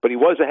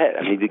was ahead.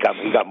 I mean, he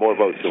got more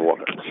votes than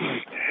Walker.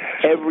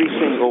 Every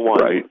single one.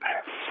 Right.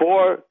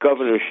 4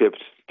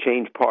 governorships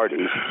changed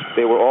parties.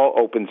 They were all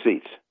open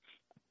seats.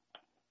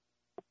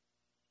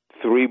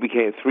 3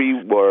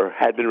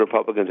 had been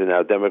Republicans and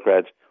now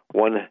Democrats.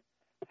 1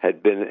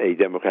 had been a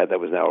Democrat that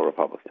was now a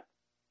Republican.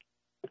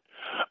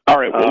 All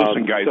right. Well,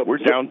 listen, guys, we're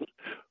down.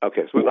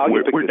 Okay, so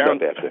we're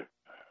down after.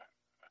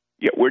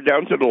 Yeah, we're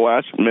down to the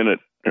last minute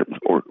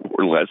or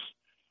less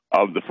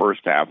of the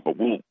first half, but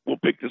we'll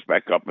pick this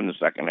back up in the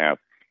second half,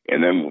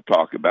 and then we'll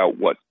talk about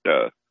what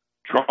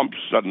Trump's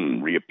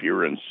sudden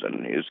reappearance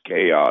and his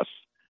chaos.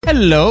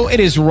 Hello,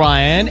 it is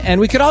Ryan, and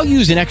we could all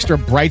use an extra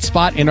bright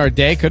spot in our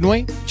day, couldn't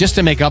we? Just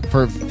to make up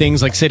for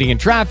things like sitting in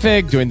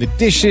traffic, doing the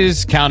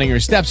dishes, counting your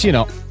steps,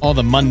 all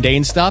the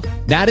mundane stuff.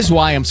 That is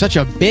why I'm such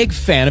a big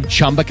fan of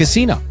Chumba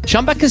Casino.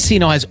 Chumba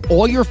Casino has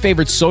all your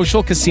favorite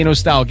social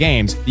casino-style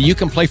games that you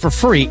can play for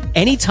free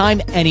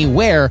anytime,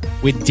 anywhere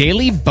with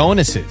daily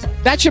bonuses.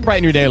 That should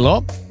brighten your day a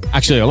little.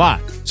 Actually, a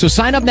lot. So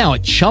sign up now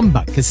at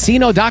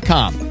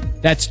ChumbaCasino.com.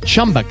 That's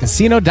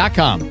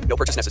ChumbaCasino.com. No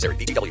purchase necessary.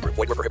 VGW Group.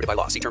 Void where prohibited by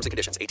law. See terms and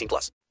conditions.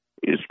 18+.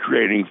 Is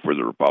creating for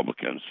the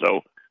Republicans.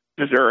 So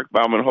this is Eric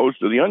Bauman,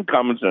 host of the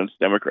Uncommon Sense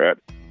Democrat,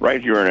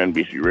 right here on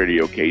NBC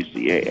Radio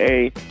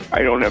KCAA.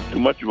 I don't have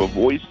too much of a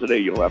voice today.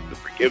 You'll have to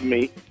forgive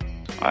me.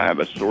 I have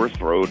a sore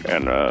throat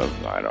and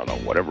I don't know,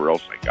 whatever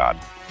else I got.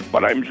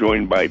 But I'm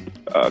joined by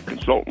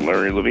consultant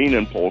Larry Levine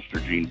and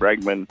pollster Gene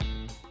Bregman.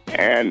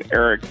 And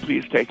Eric,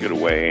 please take it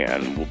away,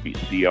 and we'll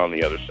see you on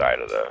the other side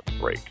of the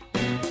break.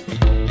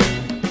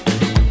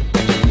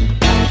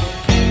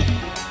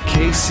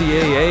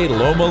 KCAA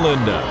Loma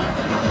Linda.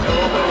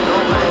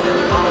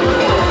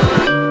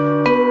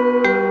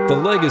 The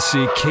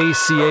Legacy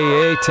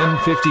KCAA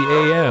 1050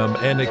 AM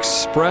and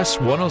Express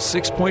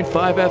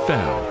 106.5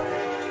 FM.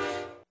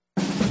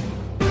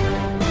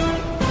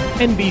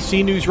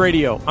 NBC News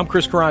Radio, I'm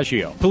Chris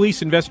Coraggio.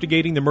 Police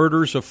investigating the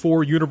murders of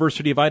 4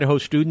 University of Idaho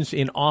students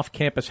in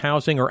off-campus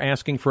housing are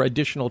asking for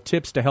additional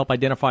tips to help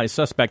identify a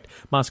suspect.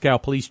 Moscow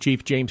Police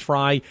Chief James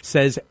Fry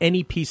says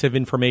any piece of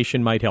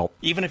information might help.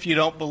 Even if you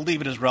don't believe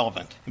it is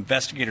relevant,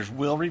 investigators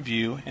will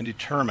review and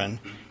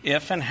determine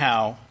if and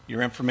how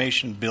your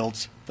information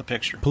builds the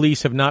picture.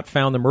 Police have not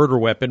found the murder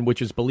weapon,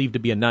 which is believed to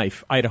be a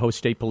knife. Idaho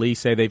State Police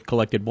say they've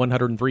collected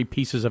 103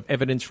 pieces of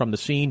evidence from the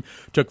scene,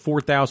 took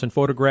 4,000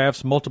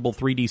 photographs, multiple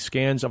 3D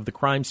scans of the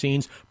crime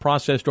scenes,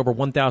 processed over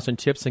 1,000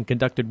 tips, and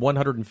conducted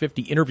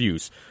 150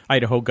 interviews.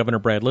 Idaho Governor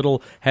Brad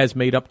Little has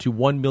made up to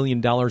 $1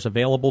 million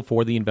available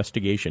for the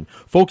investigation.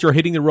 Folks are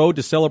hitting the road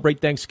to celebrate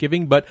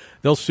Thanksgiving, but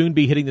they'll soon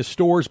be hitting the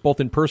stores both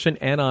in person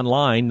and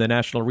online. The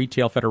National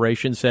Retail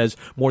Federation says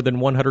more than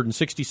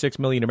 166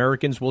 million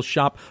Americans will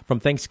shop from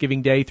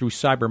Thanksgiving Day through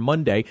Cyber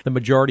Monday. The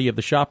majority of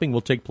the shopping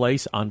will take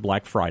place on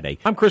Black Friday.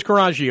 I'm Chris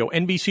Coraggio,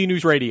 NBC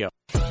News Radio.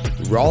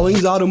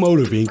 Rawlings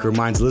Automotive Inc.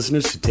 reminds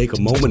listeners to take a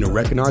moment to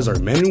recognize our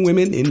men and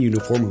women in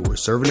uniform who are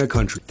serving our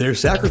country. Their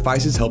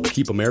sacrifices help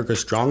keep America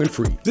strong and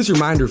free. This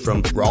reminder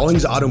from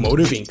Rawlings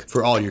Automotive Inc.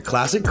 For all your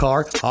classic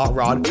car, hot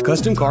rod,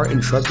 custom car,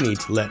 and truck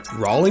needs, let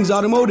Rawlings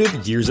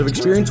Automotive, years of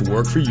experience,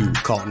 work for you.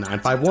 Call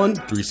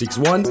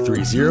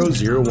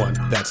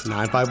 951-361-3001. That's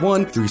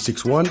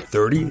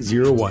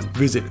 951-361-3001.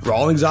 Visit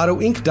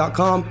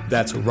RawlingsAutoInc.com.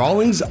 That's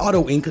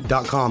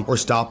RawlingsAutoInc.com. Or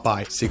stop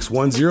by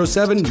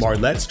 6107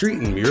 Marlette Street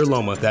in Mira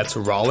Loma. That's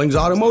Rawlings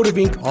Automotive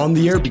Inc. on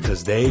the air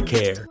because they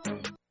care.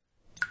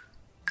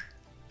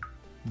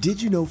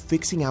 Did you know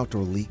fixing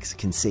outdoor leaks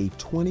can save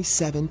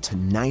 27 to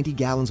 90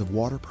 gallons of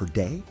water per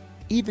day?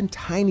 Even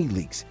tiny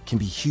leaks can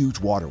be huge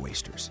water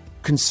wasters.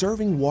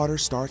 Conserving water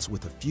starts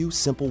with a few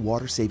simple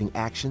water-saving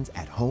actions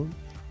at home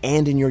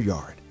and in your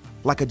yard,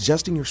 like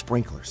adjusting your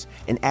sprinklers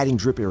and adding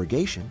drip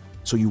irrigation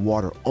so you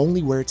water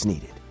only where it's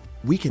needed.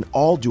 We can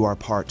all do our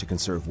part to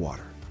conserve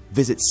water.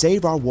 Visit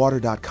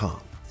SaveOurWater.com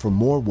for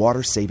more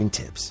water-saving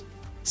tips.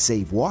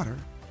 Save water,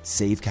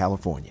 save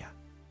California.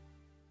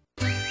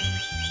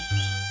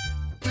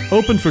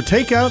 Open for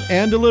takeout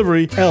and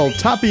delivery, El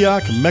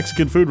Tapiac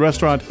Mexican food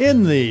restaurant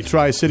in the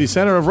Tri-City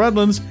Center of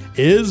Redlands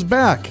is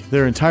back.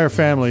 Their entire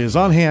family is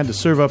on hand to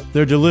serve up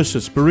their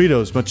delicious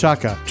burritos,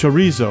 machaca,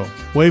 chorizo,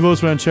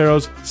 huevos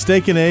rancheros,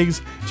 steak and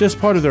eggs, just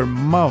part of their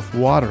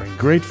mouth-watering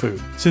great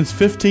food. Since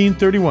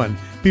 1531,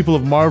 people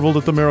have marveled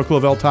at the miracle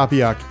of El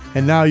Tapiac,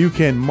 and now you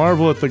can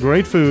marvel at the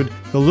great food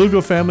the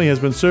Lugo family has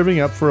been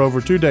serving up for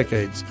over 2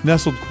 decades,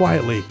 nestled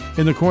quietly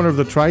in the corner of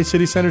the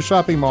Tri-City Center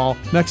shopping mall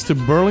next to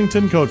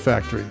Burlington Coat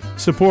Factory.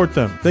 Support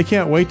them. They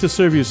can't wait to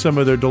serve you some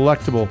of their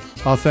delectable,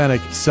 authentic,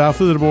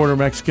 south-of-the-border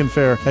Mexican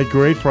fare at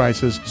great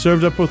prices,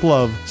 served up with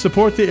love.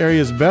 Support the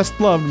area's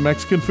best-loved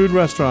Mexican food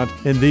restaurant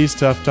in these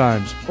tough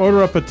times.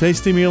 Order up a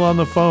tasty meal on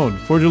the phone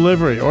for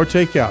delivery or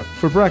takeout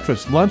for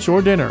breakfast, lunch,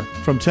 or dinner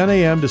from 10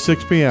 a.m. to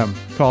 6 p.m.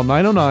 Call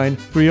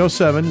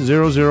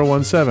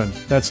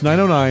 909-307-0017. That's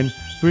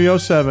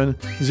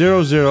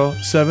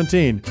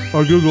 909-307-0017.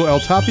 Or Google El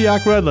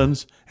Tapiac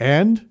Redlands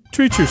and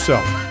treat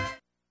yourself.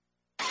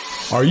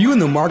 Are you in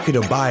the market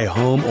to buy a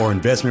home or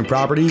investment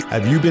property?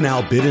 Have you been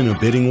outbid in a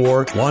bidding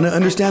war? Want to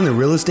understand the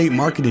real estate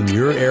market in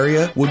your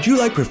area? Would you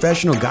like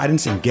professional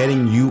guidance in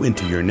getting you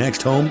into your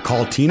next home?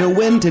 Call Tina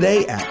Nguyen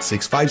today at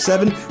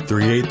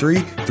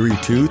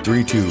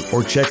 657-383-3232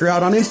 or check her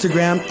out on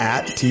Instagram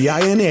at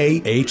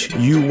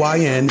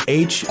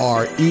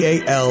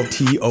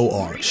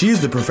TinaHuyNHREALTOR. She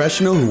is the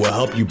professional who will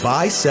help you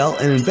buy, sell,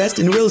 and invest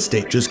in real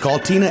estate. Just call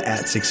Tina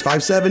at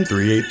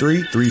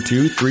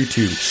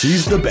 657-383-3232.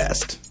 She's the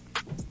best.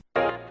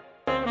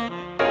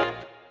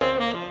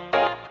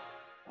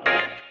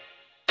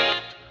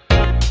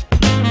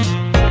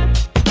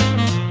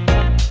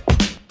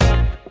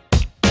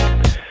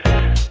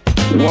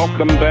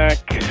 Welcome back,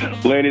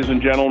 ladies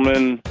and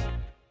gentlemen.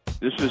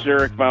 This is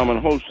Eric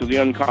Bauman, host of the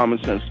Uncommon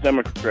Sense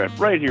Democrat,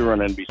 right here on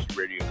NBC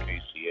Radio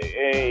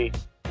KCAA,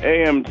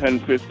 AM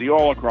 1050,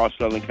 all across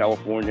Southern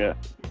California,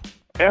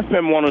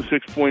 FM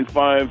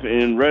 106.5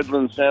 in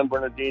Redlands, San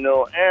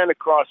Bernardino, and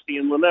across the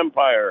Inland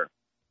Empire,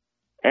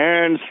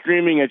 and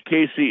streaming at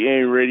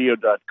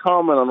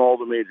KCAAradio.com and on all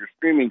the major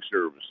streaming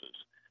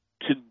services.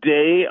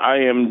 Today, I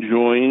am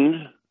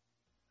joined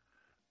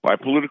by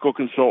political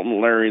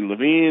consultant Larry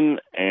Levine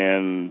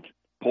and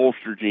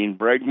pollster Gene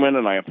Bregman,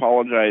 and I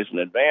apologize in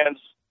advance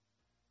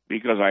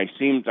because I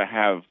seem to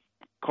have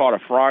caught a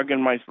frog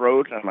in my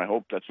throat, and I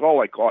hope that's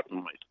all I caught in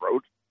my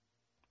throat.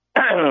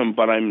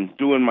 But I'm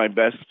doing my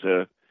best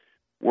to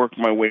work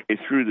my way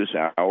through this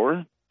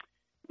hour.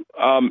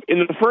 In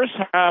the first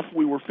half,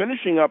 we were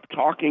finishing up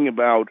talking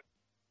about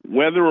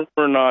whether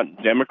or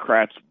not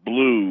Democrats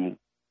blew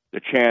the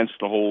chance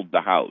to hold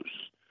the House.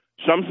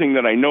 Something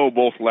that I know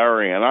both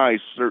Larry and I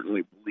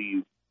certainly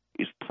believe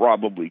is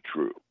probably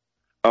true.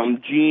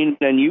 Gene,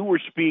 and you were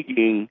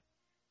speaking,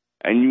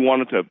 and you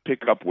wanted to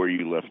pick up where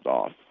you left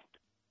off.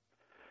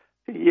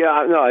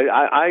 Yeah, no,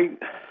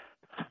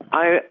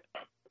 I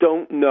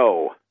don't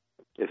know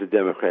if the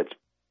Democrats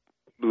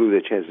blew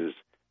their chances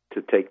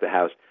to take the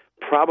House.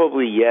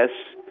 Probably yes,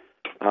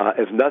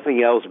 if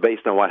nothing else,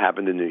 based on what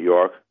happened in New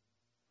York.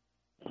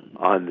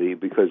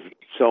 Because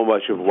so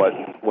much of what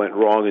went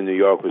wrong in New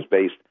York was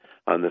based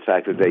on the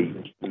fact that they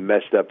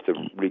messed up the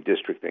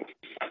redistricting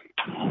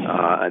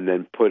and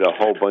then put a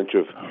whole bunch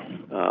of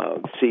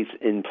seats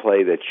in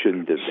play that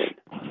shouldn't have been.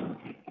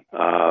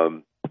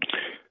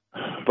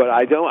 But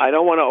I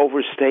don't want to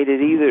overstate it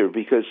either,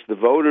 because the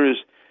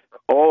voters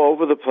all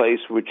over the place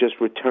were just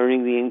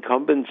returning the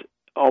incumbents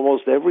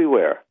almost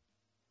everywhere.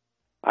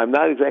 I'm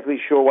not exactly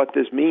sure what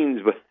this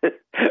means,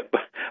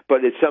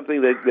 but it's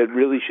something that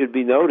really should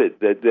be noted,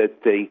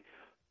 that they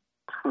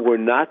were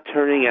not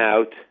turning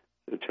out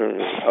the term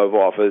of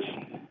office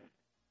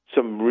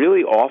some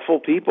really awful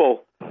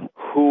people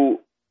who,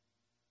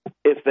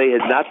 if they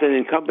had not been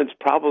incumbents,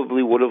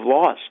 probably would have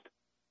lost.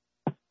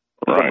 Right.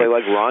 Somebody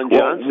like Ron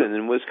Johnson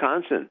in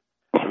Wisconsin.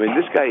 I mean,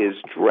 this guy is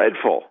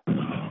dreadful.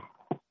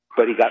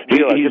 But he got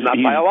reelected,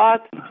 not by a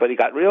lot, but he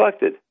got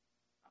reelected.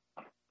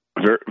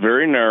 Very,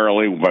 very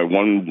narrowly, by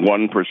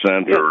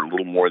 1% or a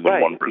little more than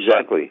 1%.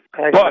 Exactly.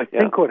 I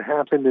think what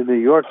happened in New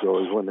York, though,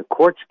 is when the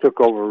courts took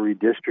over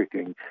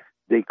redistricting,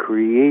 they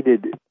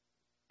created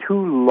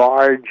too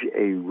large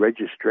a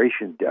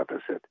registration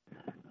deficit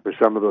for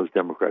some of those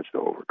Democrats to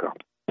overcome.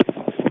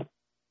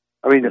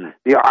 I mean,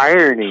 the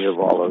irony of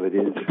all of it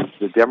is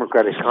the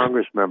Democratic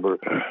Congress member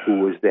who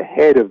was the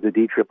head of the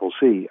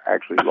DCCC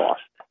actually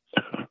lost.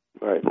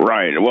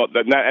 Right. Well,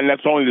 and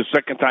that's only the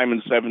second time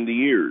in 70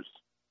 years.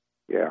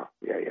 Yeah.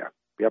 Yep.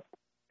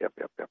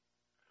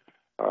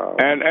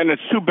 And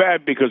it's too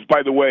bad because,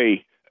 by the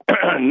way,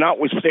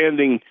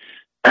 notwithstanding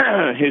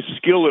his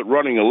skill at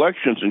running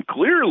elections, and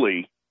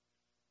clearly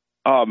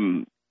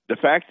the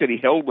fact that he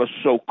held us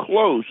so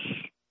close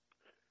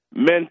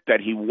meant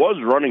that he was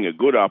running a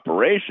good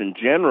operation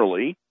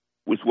generally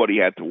with what he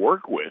had to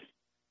work with.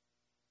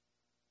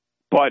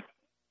 But,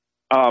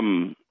 I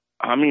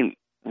mean,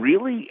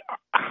 really,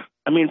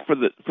 for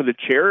the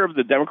chair of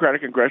the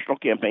Democratic Congressional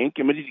Campaign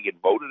Committee to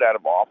get voted out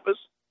of office,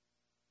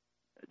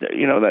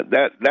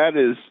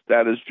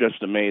 that is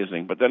just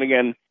amazing. But then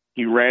again,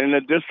 he ran in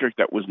a district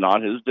that was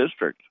not his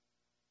district.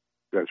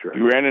 That's right.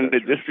 He ran in a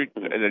district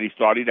that he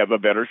thought he'd have a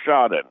better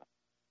shot at.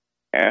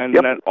 And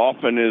that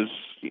often is,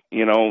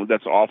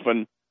 that's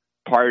often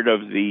part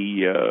of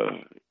the,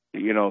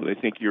 they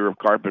think you're a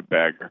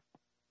carpetbagger.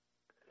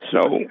 So,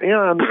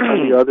 on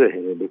the other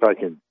hand, if I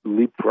can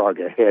leapfrog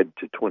ahead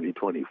to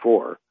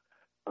 2024,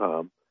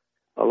 a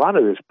lot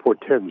of this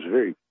portends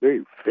very,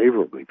 very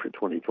favorably for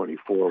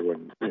 2024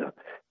 when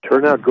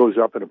turnout goes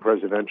up in a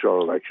presidential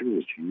election,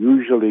 which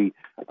usually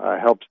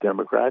helps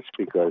Democrats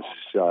because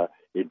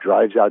it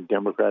drives out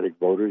Democratic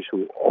voters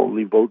who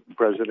only vote in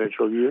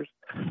presidential years.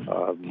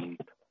 And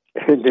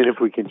then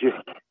if we can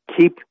just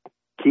keep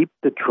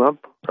the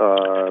Trump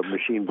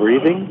machine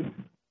breathing,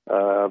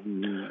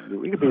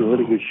 we could be in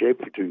really good shape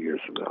for 2 years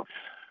from now.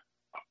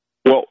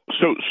 Well,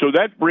 so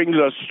that brings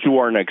us to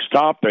our next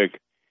topic,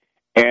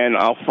 and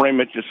I'll frame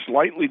it just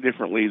slightly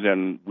differently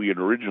than we had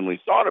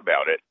originally thought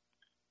about it.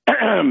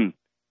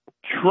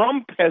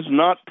 Trump has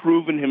not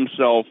proven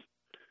himself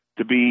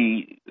to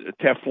be a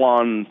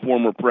Teflon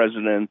former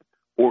president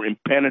or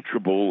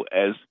impenetrable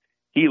as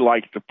he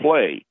liked to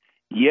play.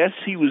 Yes,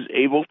 he was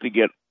able to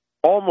get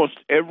almost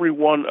every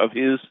one of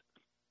his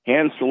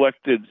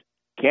hand-selected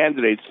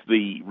candidates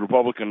the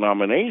Republican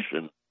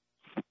nomination,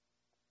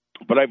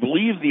 but I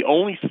believe the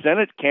only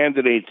Senate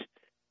candidate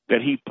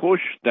that he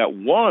pushed that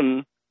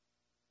won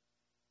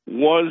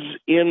was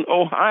in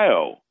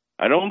Ohio.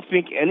 I don't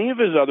think any of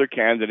his other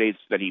candidates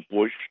that he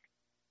pushed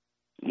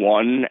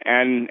won,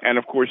 and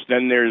of course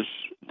then there's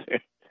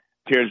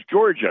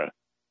Georgia,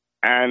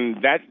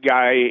 and that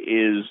guy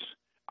is,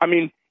 I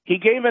mean, he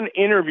gave an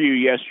interview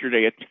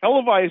yesterday, a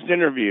televised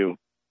interview,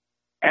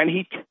 and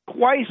he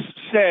twice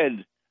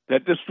said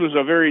that this was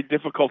a very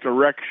difficult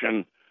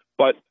election,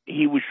 but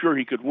he was sure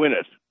he could win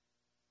it.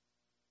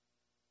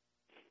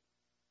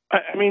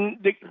 I mean,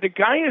 the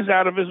guy is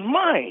out of his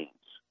mind,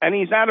 and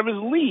he's out of his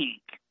league.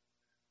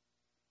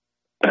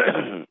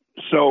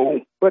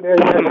 But as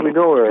we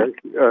know, Eric,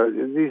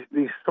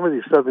 some of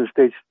these southern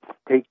states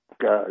take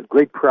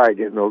great pride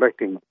in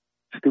electing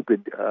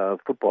stupid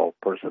football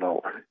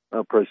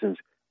persons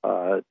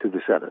to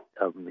the Senate.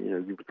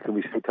 Can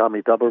we say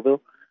Tommy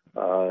Tuberville?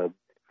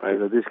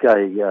 This guy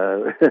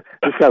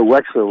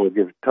Wexler will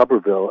give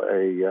Tuberville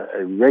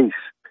a race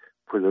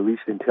for the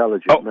least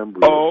intelligent member.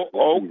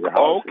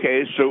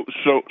 Okay.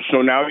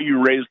 So now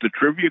you raised the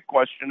trivia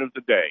question of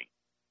the day.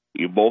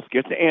 You both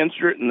get to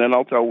answer it, and then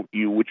I'll tell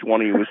you which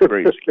one of you was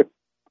crazy.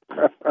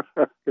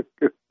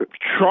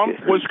 Trump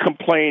was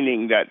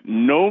complaining that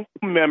no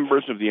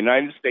members of the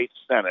United States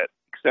Senate,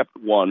 except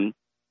one,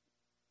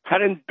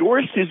 had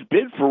endorsed his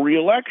bid for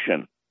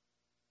re-election.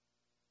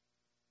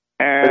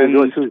 And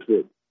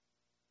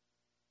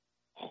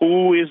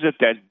who is it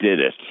that did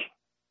it?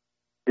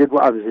 Did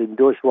what?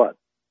 Endorse what?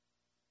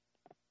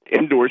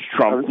 Endorsed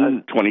Trump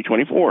in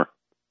 2024.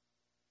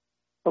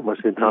 It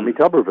must have been Tommy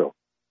Tuberville.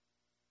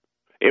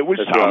 It was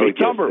Tommy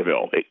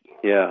Tuberville.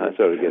 That's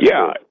what I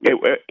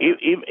guess.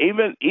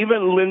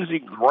 Even Lindsey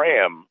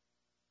Graham,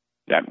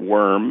 that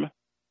worm,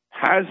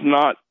 has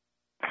not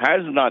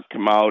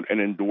come out and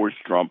endorsed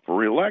Trump for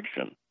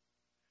re-election.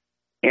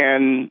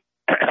 And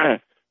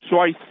so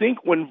I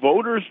think when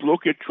voters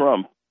look at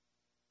Trump,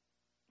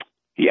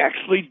 he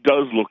actually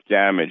does look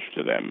damaged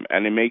to them,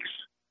 and he makes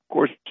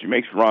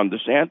Ron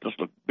DeSantis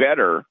look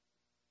better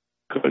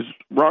because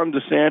Ron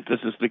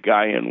DeSantis is the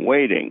guy in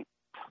waiting.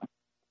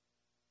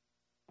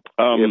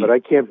 But I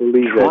can't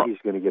believe that he's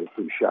going to get a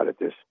free shot at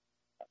this.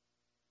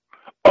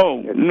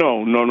 Oh,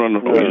 no.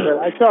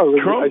 I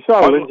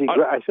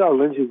saw a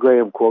Lindsey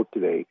Graham quote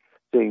today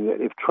saying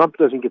that if Trump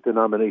doesn't get the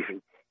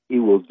nomination, he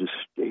will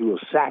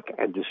sack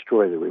and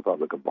destroy the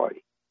Republican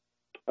Party.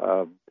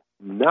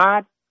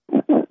 Not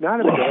a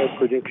bad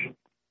prediction.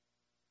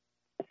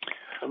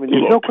 I mean,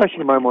 there's no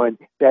question in my mind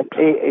that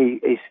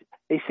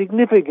a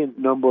significant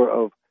number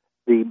of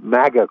the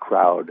MAGA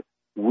crowd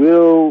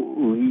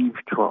will leave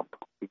Trump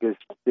because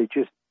they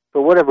just,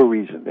 for whatever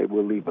reason, they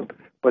will leave him.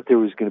 But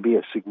there is going to be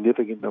a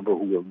significant number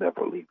who will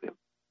never leave him.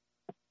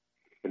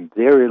 And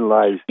therein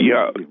lies the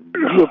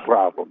real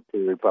problem for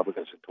the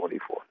Republicans in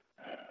 24.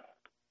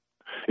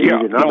 They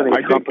either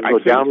nominate Trump and go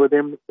down with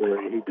him,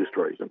 or he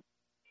destroys him.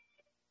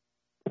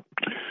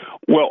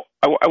 Well,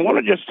 I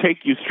want to just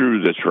take you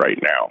through this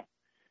right now.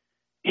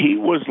 He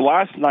was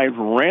last night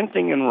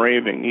ranting and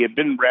raving. He had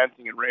been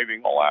ranting and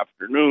raving all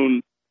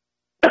afternoon,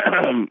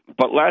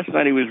 but last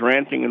night he was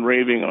ranting and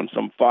raving on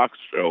some Fox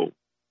show,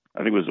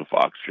 I think it was a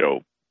Fox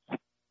show,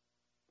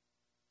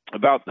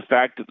 about the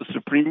fact that the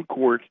Supreme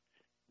Court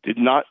did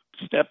not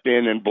step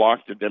in and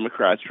block the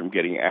Democrats from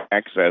getting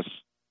access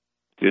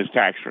to his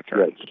tax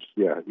returns.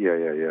 Right.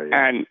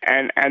 Yeah.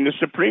 And the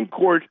Supreme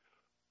Court,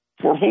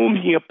 for whom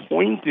he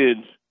appointed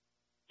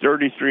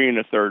 33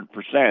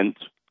 1/3%,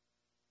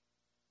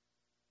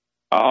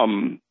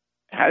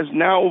 has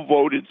now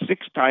voted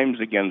 6 times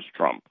against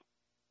Trump.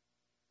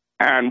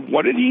 And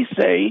what did he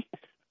say?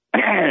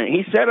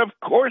 He said, of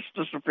course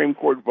the Supreme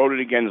Court voted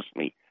against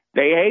me.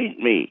 They hate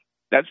me.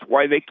 That's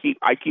why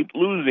I keep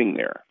losing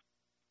there.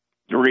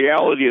 The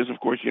reality is, of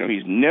course,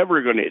 he's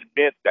never going to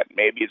admit that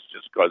maybe it's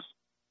just because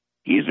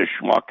he's a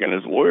schmuck and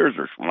his lawyers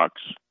are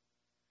schmucks.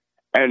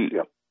 And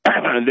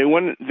they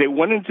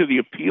went into the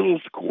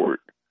appeals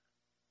court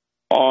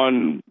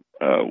on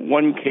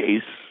one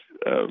case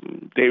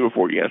day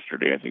before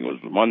yesterday, I think it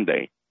was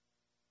Monday.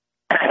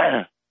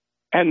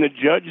 And the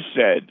judge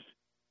said,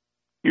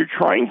 you're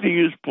trying to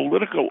use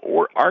political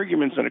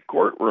arguments in a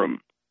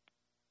courtroom.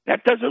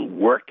 That doesn't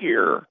work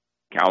here,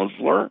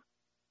 counselor.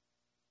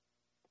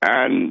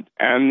 And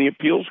the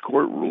appeals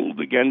court ruled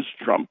against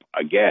Trump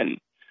again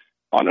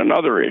on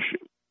another issue.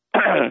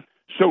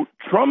 So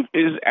Trump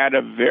is at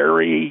a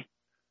very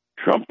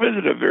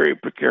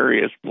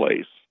precarious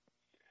place.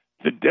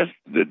 The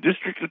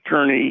district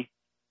attorney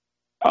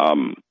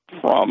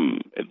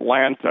from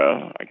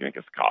Atlanta, I think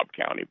it's Cobb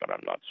County, but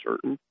I'm not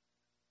certain,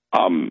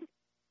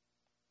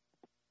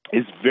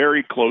 is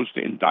very close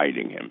to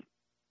indicting him.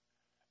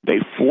 They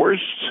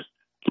forced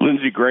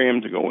Lindsey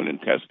Graham to go in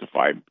and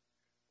testify.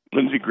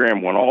 Lindsey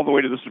Graham went all the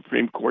way to the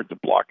Supreme Court to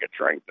block it,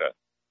 trying to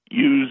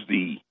use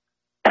the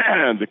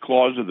the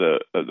clause of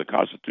the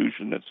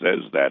Constitution that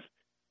says that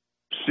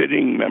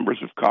sitting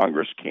members of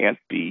Congress can't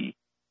be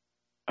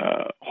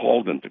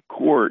hauled into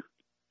court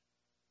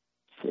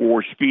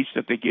for speech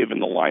that they give in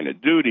the line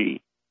of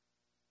duty.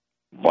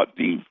 But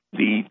the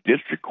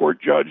district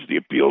court judge, the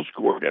appeals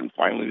court, and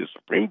finally the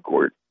Supreme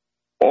Court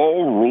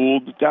all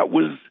ruled that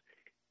was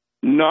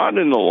not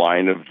in the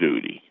line of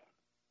duty.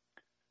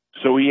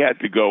 So he had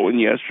to go, and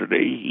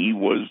yesterday he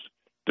was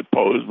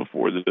deposed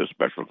before the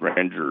special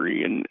grand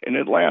jury in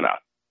Atlanta.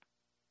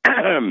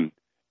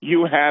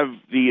 You have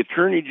the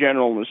Attorney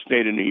General in the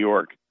state of New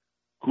York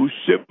whose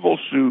civil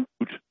suit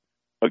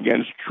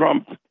against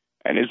Trump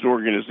and his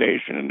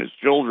organization and his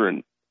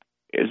children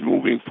is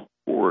moving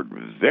forward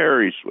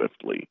very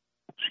swiftly.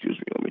 Excuse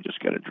me, let me just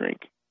get a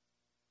drink.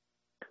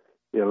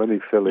 Yeah, let me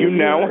fill in. You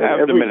now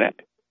have the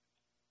Manhattan.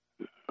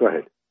 Go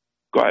ahead.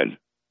 Go ahead.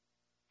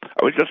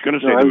 I was just going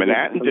to say the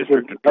Manhattan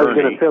District Attorney. I was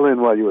going to fill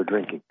in while you were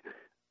drinking.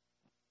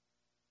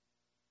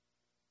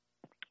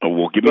 Oh,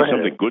 well, give me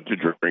something good to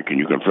drink, and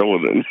you can fill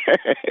it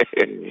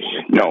in.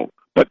 No,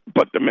 but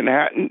the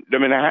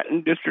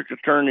Manhattan District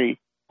Attorney,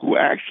 who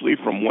actually,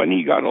 from when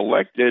he got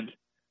elected,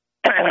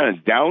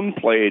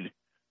 downplayed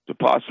the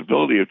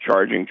possibility of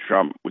charging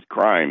Trump with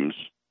crimes,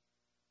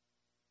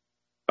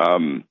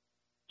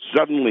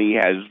 suddenly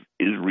is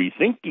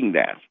rethinking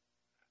that.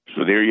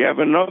 So there you have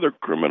another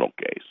criminal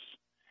case.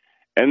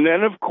 And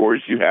then, of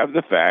course, you have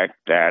the fact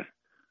that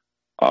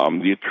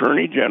the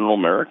Attorney General,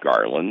 Merrick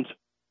Garland.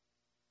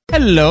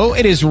 Hello,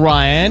 it is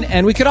Ryan,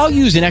 and we could all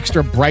use an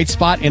extra bright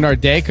spot in our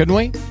day, couldn't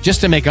we? Just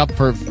to make up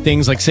for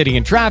things like sitting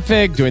in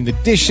traffic, doing the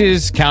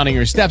dishes, counting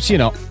your steps,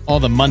 all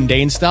the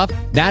mundane stuff.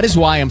 That is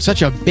why I'm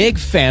such a big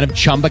fan of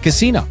Chumba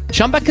Casino.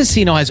 Chumba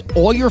Casino has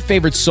all your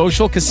favorite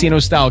social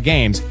casino-style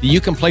games that you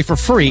can play for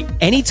free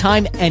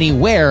anytime,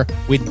 anywhere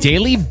with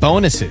daily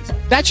bonuses.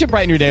 That should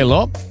brighten your day a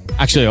little.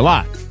 Actually, a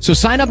lot. So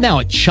sign up now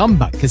at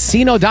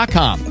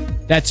ChumbaCasino.com.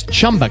 That's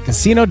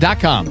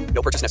ChumbaCasino.com.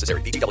 No purchase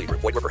necessary. VGW Group.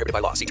 Void where prohibited by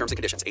law. See terms and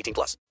conditions.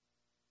 18+.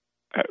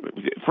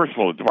 First of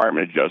all, the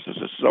Department of Justice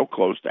is so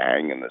close to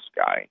hanging this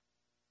guy.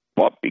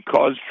 But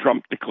because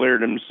Trump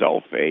declared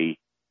himself a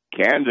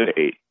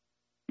candidate,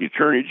 the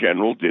Attorney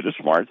General did a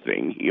smart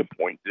thing. He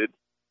appointed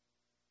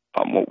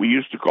what we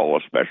used to call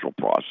a special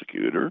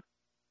prosecutor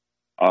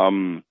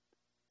to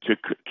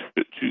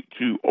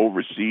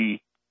oversee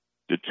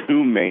the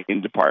two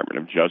main Department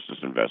of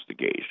Justice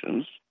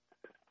investigations.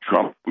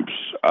 Trump's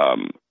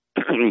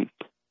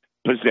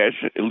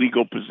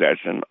illegal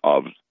possession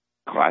of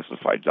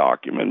classified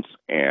documents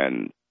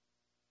and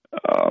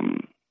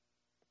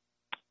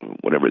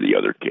whatever the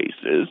other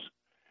case is.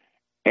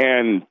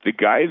 And the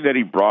guy that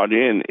he brought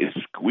in is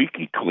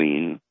squeaky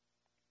clean,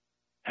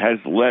 has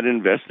led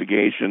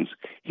investigations.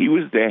 He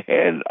was the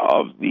head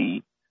of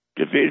the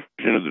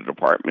division of the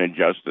Department of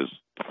Justice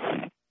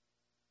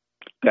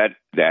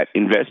that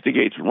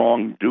investigates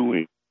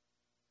wrongdoing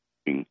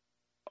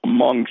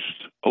amongst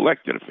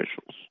elected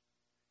officials.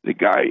 The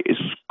guy is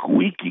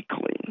squeaky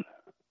clean.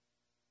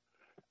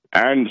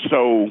 And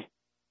so,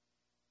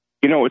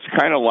 it's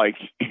kind of like,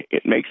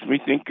 it makes me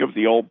think of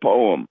the old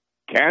poem,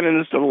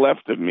 cannons to the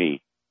left of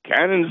me,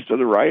 cannons to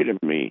the right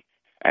of me,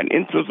 and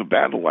into the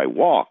battle I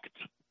walked.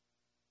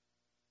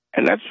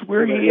 And that's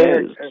where he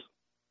is.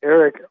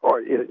 Eric,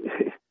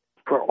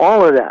 for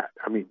all of that,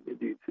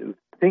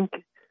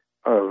 think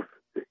of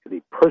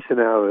the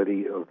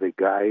personality of the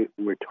guy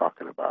we're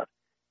talking about.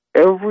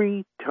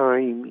 Every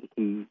time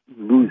he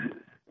loses,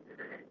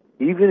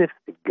 even if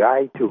the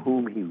guy to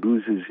whom he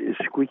loses is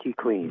squeaky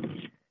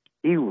clean,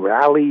 he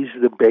rallies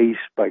the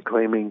base by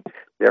claiming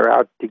they're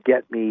out to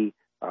get me,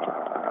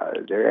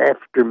 they're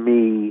after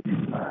me,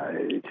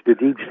 it's the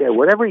deep state,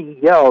 whatever he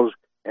yells,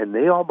 and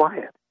they all buy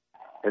it.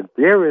 And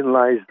therein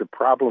lies the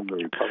problem the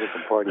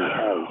Republican Party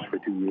has for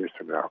 2 years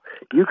from now.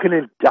 You can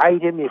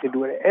indict him, you can do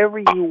whatever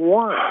you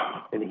want,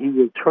 and he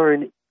will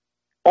turn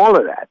all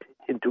of that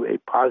into a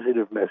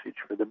positive message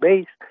for the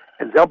base,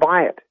 and they'll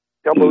buy it.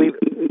 They'll believe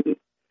it.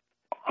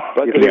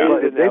 But if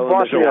they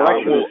bought the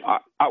election,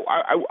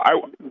 I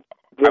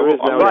will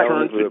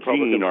turn to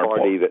Gene, our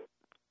party.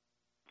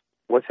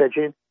 What's that,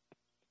 Gene?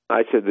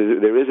 I said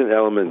there is an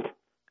element,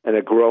 and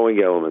a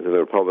growing element of the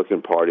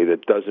Republican Party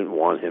that doesn't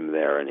want him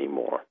there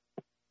anymore.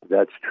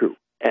 That's true.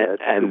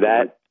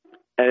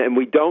 And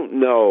we don't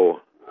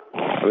know.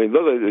 Look at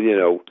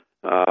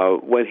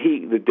when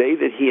the day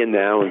that he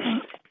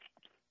announced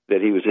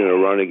that he was going to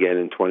run again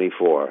in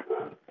 24,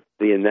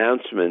 the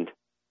announcement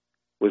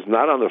was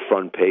not on the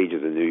front page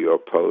of the New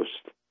York Post.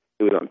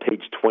 It was on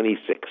page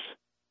 26.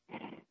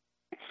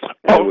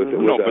 With a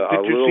little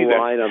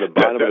line on the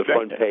bottom of the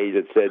front page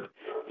that said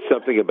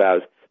something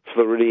about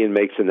Floridian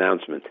makes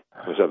announcement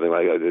or something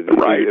like that.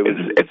 Right.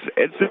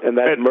 And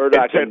that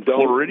Murdoch, and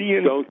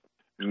Floridian. Don't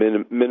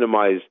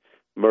minimize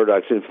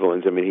Murdoch's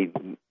influence. He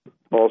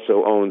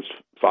also owns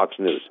Fox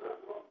News.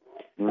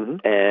 Mm-hmm.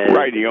 And,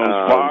 right, he owns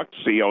Fox,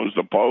 he owns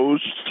the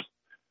Post.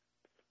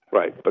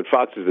 Right, but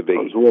Fox is the big...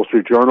 Owns the Wall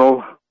Street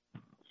Journal.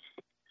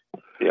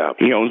 Yeah.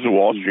 He owns the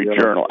Wall Street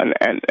Journal.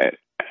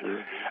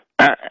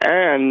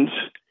 And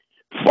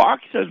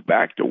Fox has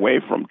backed away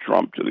from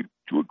Trump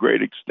to a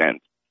great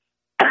extent,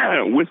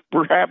 with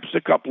perhaps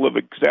a couple of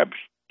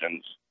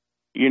exceptions.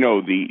 You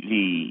know,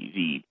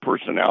 the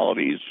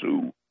personalities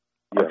who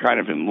are kind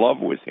of in love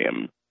with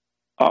him.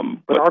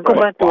 But I'll go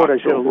back to what I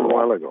said a little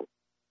while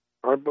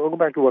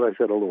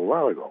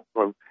ago.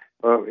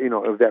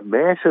 Of that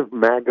massive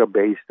MAGA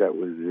base that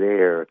was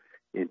there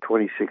in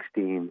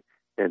 2016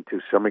 and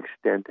to some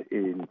extent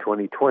in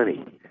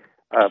 2020,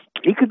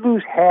 he could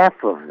lose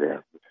half of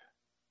them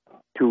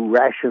to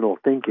rational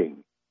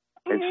thinking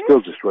and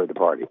still destroy the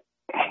party.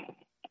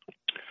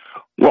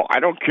 Well, I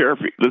don't care if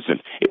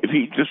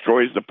he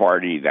destroys the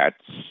party,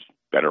 that's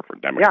better for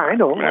Democrats. Yeah, I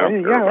know.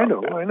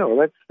 I know.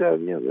 That's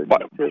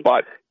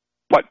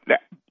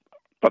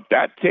but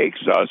that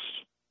takes us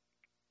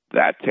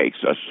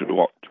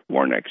to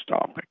our next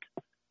topic,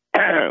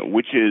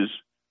 which is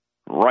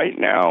right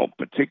now,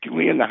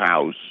 particularly in the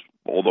House,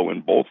 although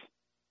in both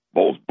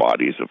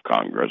bodies of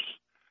Congress,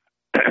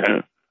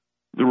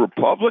 the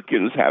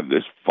Republicans have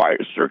this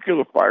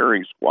circular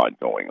firing squad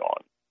going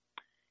on.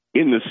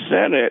 In the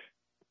Senate,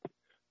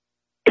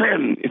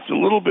 it's a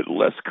little bit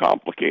less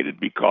complicated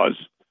because,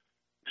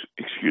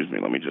 excuse me,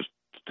 let me just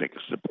take a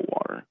sip of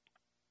water.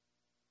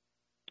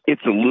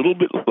 It's a little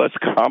bit less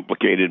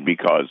complicated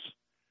because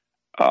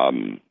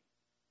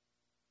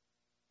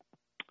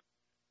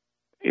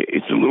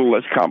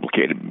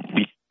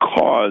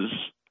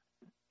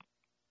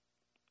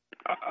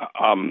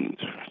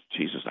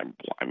Jesus, I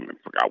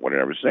forgot what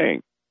I was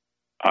saying.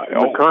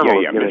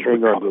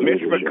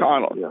 Mitch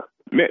McConnell. Yeah.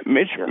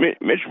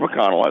 Mitch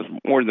McConnell has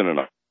more than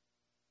enough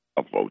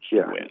votes to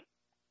win,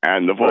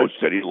 and the votes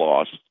that he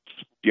lost,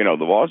 the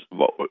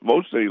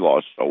votes that he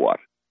lost. So what?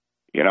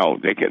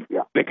 They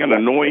can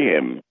annoy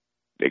him,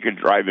 they can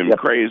drive him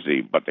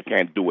crazy, but they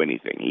can't do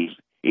anything.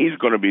 He's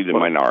going to be the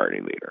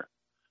minority leader.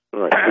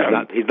 Right.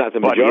 He's not the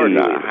majority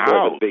leader. That's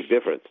a big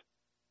difference.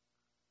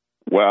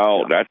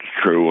 Well, that's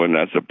true, and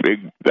that's a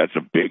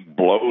big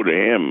blow to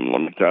him.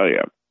 Let me tell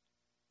you.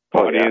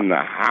 But in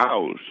the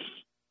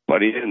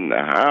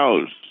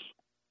House,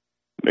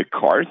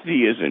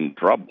 McCarthy is in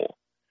trouble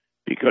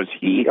because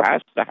he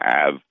has to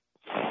have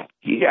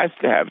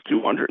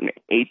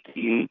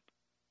 218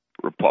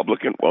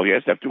 Republican. Well, he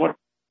has to have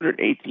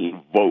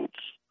 218 votes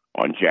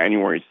on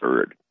January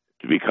 3rd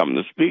to become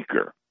the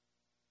Speaker,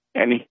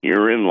 and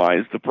herein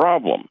lies the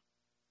problem.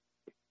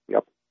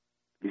 Yep,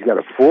 he's got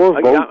a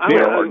 4-vote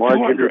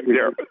margin.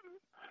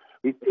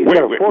 He's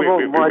got a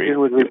 4-vote margin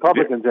with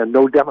Republicans and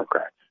no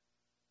Democrats.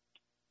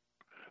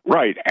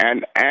 Right,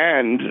 and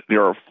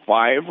there are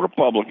 5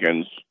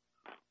 Republicans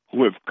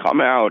who have come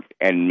out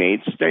and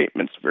made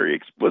statements very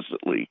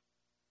explicitly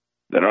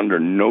that under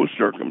no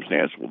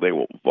circumstance they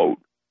will vote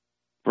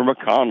for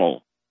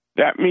McConnell.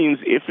 That means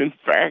if, in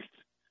fact,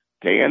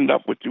 they end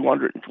up with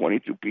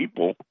 222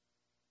 people,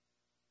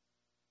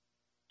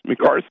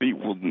 McCarthy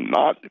will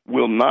not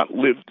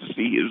live to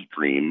see his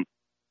dream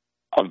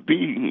of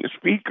being the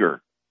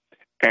Speaker.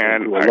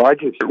 And to a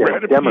large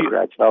extent,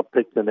 Democrats help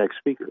pick the next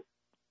Speaker.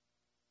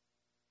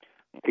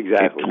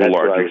 Exactly. To a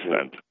large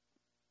extent.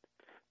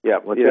 Yeah,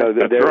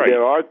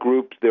 there are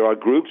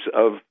groups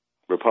of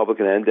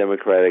Republican and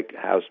Democratic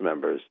House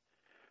members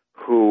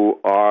who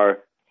are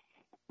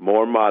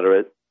more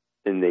moderate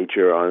in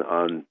nature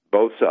on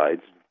both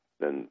sides,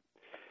 and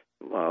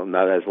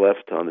not as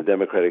left on the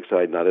Democratic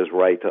side, not as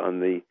right on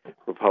the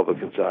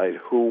Republican side,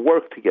 who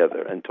work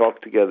together and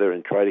talk together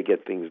and try to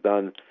get things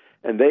done.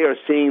 And they are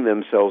seeing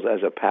themselves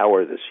as a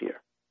power this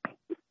year.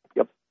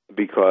 Yep.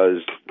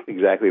 Because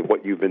exactly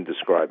what you've been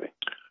describing.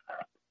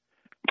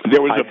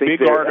 There was a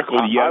big article.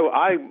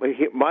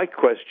 My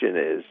question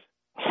is,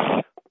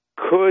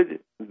 could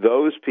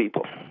those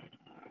people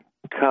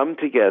come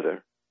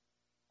together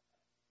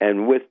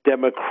and with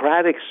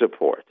Democratic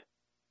support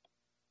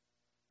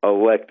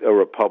elect a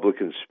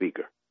Republican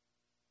speaker?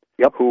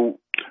 Yep. Who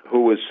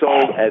was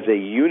sold as a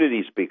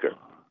unity speaker,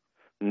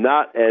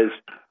 not as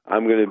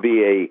I'm going to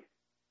be a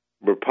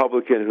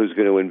Republican who's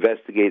going to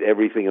investigate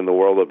everything in the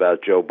world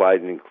about Joe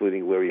Biden,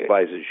 including where he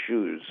buys his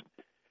shoes.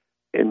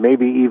 And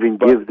maybe even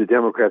give the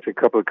Democrats a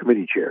couple of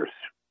committee chairs.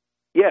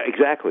 Yeah,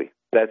 exactly.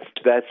 That's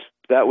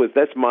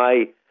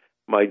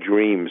my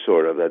dream,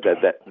 sort of,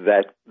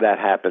 that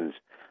happens.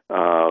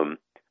 I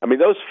mean,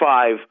 those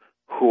 5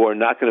 who are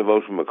not going to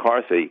vote for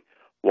McCarthy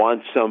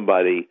want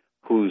somebody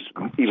who's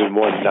even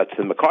more nuts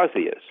than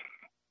McCarthy is.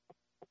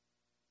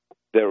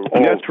 They're all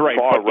That's right.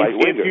 far right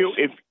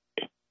wingers.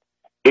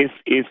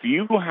 If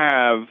you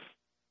have,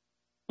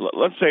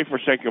 let's say for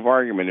sake of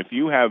argument, if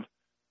you have,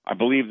 I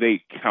believe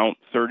they count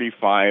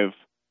 35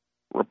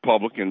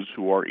 Republicans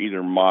who are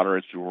either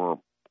moderates or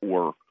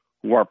who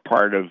are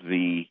part of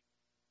the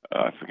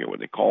I forget what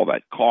they call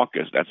that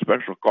caucus, that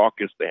special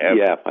caucus they have.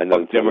 Yeah, I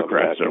know.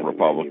 Democrats and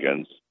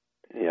Republicans.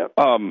 Yeah.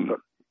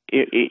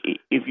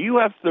 If you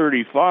have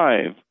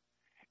 35,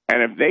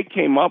 and if they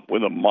came up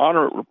with a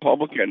moderate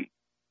Republican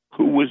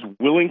who was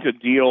willing to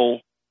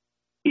deal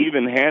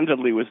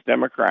even-handedly with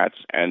Democrats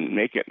and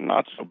make it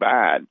not so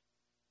bad,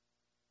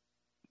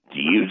 do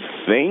you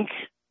think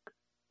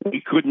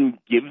we couldn't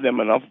give them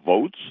enough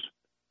votes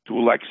to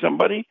elect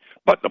somebody.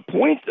 But the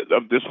point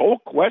of this whole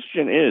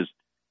question is,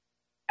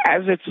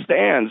 as it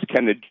stands,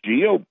 can the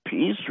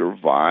GOP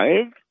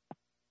survive?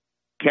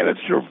 Can it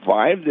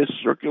survive this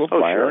circular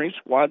firing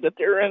squad that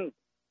they're in?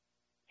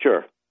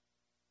 Sure.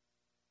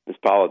 It's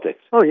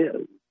politics. Oh yeah,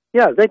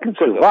 yeah, they can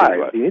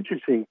survive. The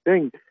interesting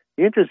thing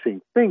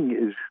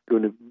is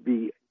going to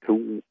be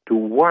to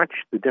watch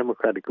the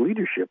Democratic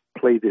leadership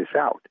play this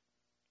out,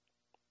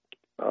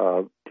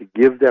 to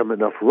give them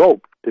enough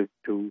rope to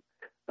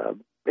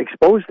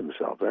expose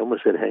themselves. I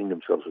almost said hang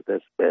themselves, but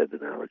that's a bad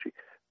analogy.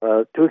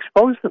 To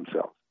expose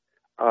themselves.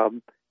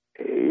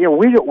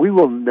 We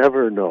will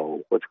never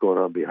know what's going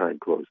on behind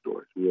closed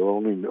doors. We'll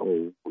only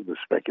know the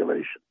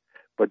speculation.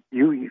 But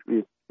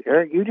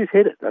Eric, you just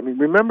hit it. I mean,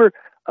 remember,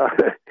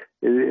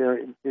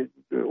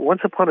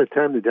 once upon a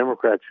time, the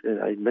Democrats in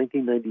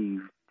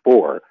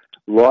 1994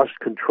 lost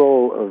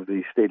control of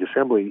the state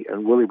assembly,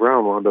 and Willie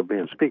Brown wound up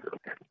being speaker.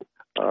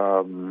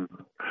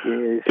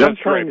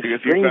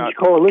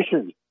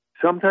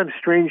 Sometimes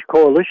strange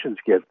coalitions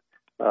get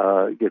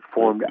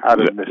formed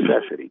out of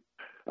necessity.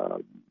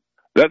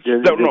 That's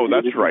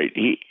right.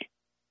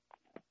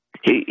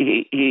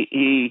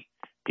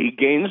 He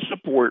gained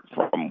support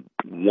from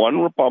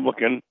one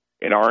Republican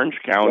in Orange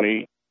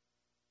County.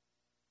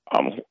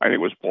 I think it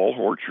was Paul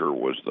Horcher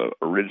was the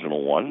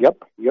original one.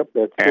 Yep,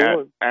 that's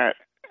the one.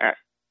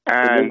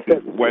 And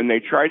when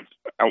they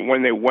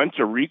went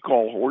to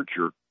recall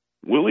Horcher,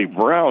 Willie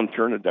Brown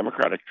turned the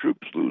Democratic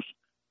troops loose,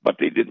 but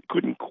they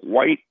couldn't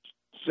quite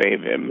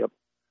save him. Yep.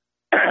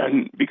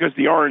 And because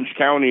the Orange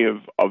County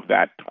of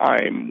that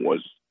time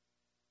was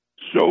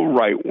so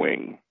right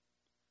wing.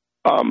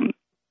 But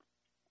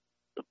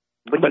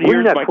you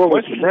bring that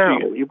forward to now.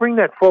 You bring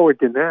that forward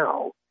to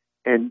now,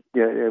 and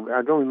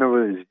I don't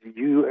remember if it was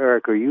you,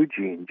 Eric, or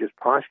Eugene, just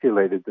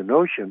postulated the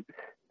notion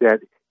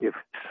that if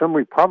some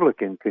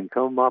Republican can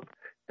come up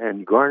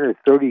and garner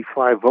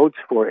 35 votes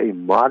for a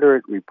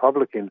moderate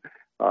Republican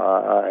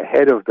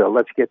head of the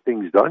Let's Get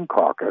Things Done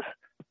caucus,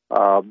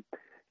 and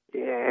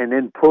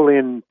then pull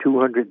in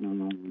 200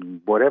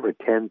 and whatever,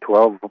 10,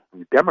 12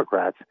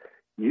 Democrats,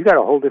 you got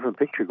a whole different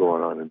picture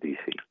going on in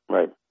D.C.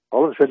 Right.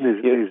 All of a sudden,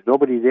 there's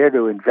nobody there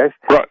to invest.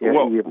 Right.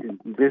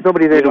 There's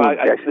nobody there to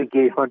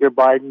investigate Hunter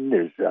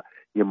Biden.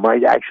 You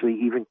might actually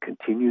even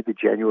continue the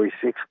January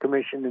 6th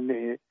commission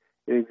in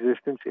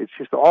existence. It's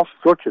just all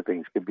sorts of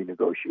things can be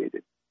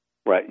negotiated.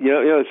 Right.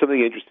 It's something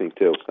interesting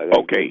too.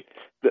 Okay.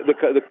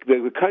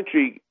 The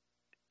country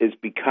is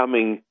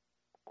becoming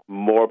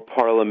more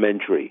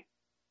parliamentary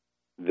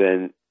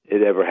than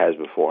it ever has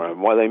before.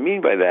 And what I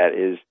mean by that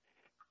is,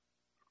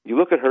 you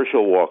look at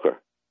Herschel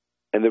Walker,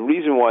 and the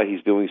reason why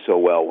he's doing so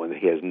well when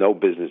he has no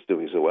business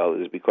doing so well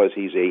is because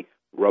he's a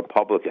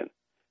Republican,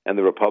 and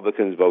the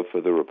Republicans vote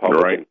for the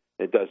Republican. Right.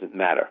 It doesn't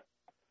matter.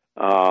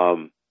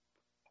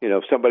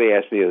 Somebody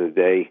asked me the other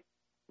day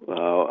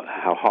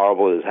how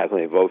horrible it is, how can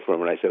they vote for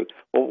him? And I said,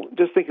 well,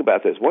 just think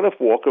about this. What if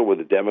Walker were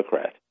the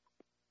Democrat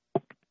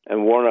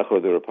and Warnock were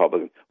the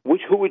Republican?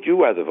 Who would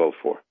you rather vote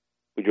for?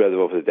 Would you rather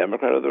vote for the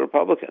Democrat or the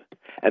Republican?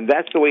 And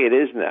that's the way it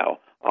is now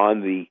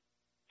on the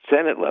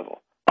Senate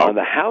level. On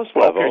the House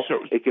level,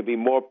 it can be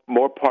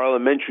more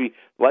parliamentary,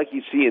 like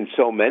you see in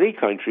so many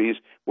countries,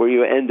 where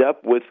you end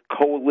up with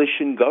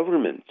coalition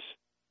governments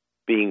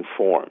being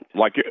formed,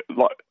 like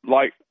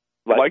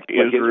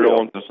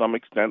Israel, and to some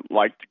extent,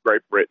 like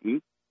Great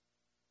Britain.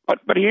 But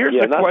here's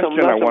the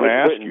question I want to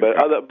ask you.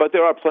 But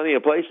there are plenty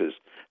of places,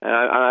 and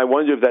I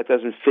wonder if that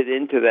doesn't fit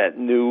into the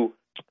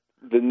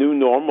new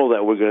normal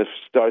that we're going to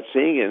start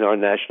seeing in our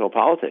national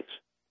politics.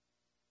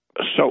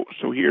 So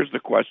here's the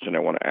question I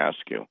want to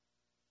ask you.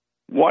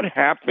 What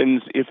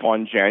happens if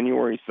on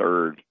January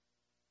 3rd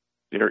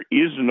there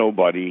is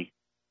nobody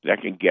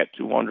that can get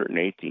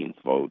 218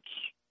 votes?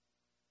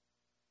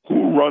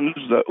 Who runs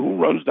the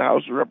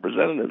House of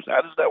Representatives?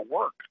 How does that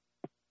work?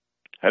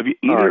 Have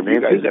either of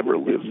you guys ever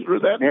lived through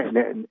that?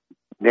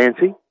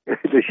 Nancy?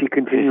 Does she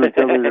continue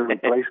until there's a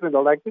replacement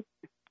elected?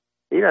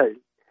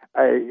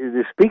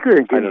 The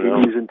Speaker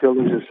continues until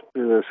there's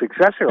a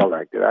successor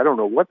elected. I don't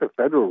know what the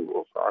federal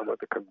rules are, what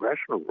the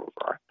congressional rules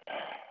are.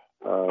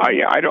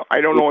 I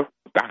don't know what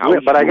the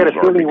House. But I got a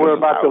feeling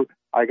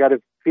I got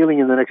a feeling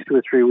in the next 2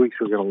 or 3 weeks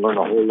we're going to learn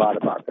a whole lot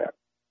about that.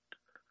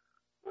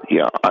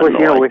 Yeah, of course,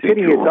 we're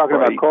sitting here talking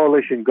about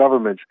coalition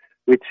governments.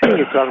 We're sitting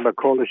here talking about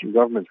coalition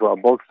governments while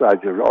both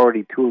sides are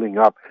already tooling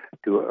up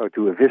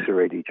to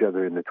eviscerate each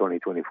other in the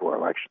 2024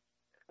 election.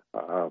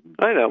 I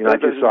know. I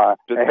just saw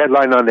a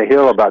headline on the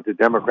Hill about the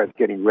Democrats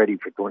getting ready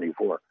for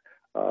 24.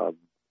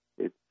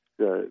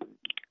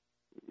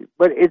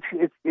 But it's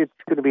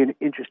going to be an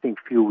interesting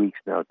few weeks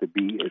now to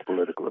be a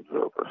political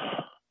observer.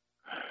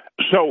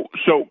 So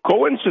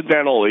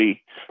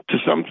coincidentally, to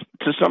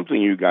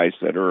something you guys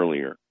said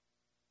earlier,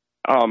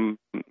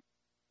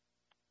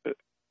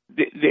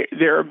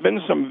 there have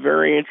been some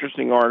very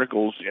interesting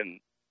articles in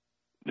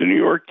the New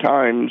York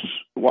Times,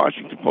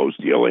 Washington Post,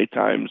 the LA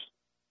Times,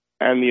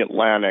 and the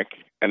Atlantic,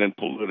 and in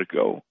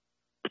Politico,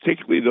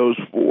 particularly those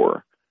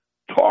four,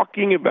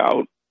 talking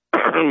about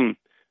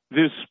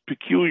this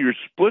peculiar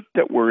split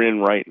that we're in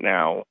right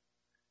now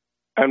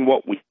and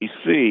what we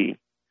see.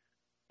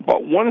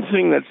 But one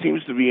thing that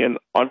seems to be an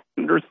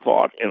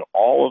underthought in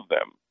all of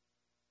them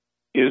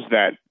is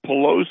that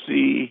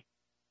Pelosi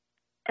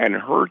and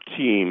her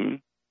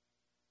team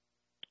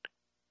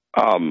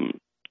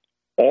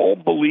all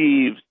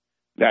believed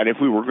that if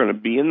we were going to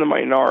be in the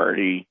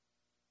minority,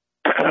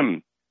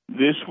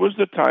 this was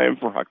the time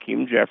for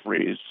Hakeem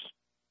Jeffries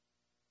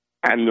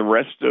and the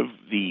rest of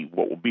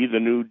what will be the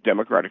new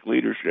Democratic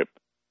leadership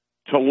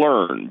to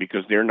learn,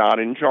 because they're not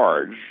in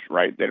charge,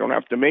 right? They don't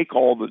have to make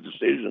all the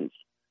decisions,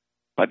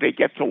 but they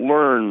get to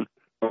learn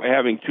by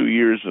having 2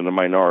 years in the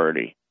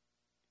minority.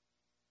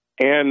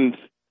 And,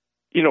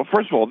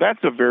 first of all,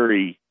 that's a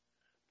very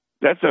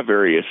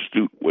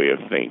astute way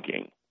of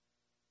thinking.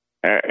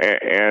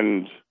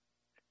 And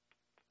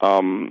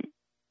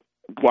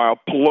while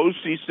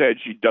Pelosi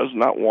said she does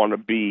not want to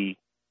be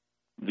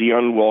the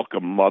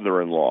unwelcome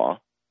mother-in-law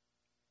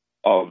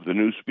of the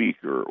new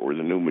speaker or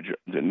the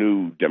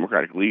new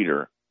Democratic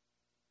leader,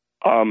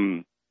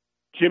 Jim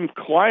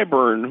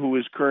Clyburn, who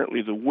is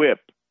currently the whip,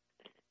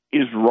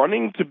 is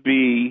running to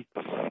be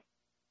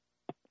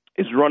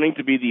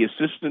the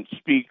assistant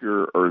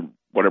speaker, or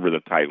whatever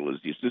the title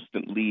is, the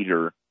assistant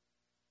leader,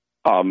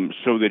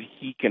 so that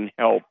he can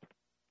help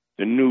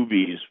the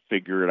newbies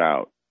figure it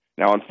out.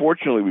 Now,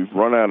 unfortunately, we've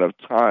run out of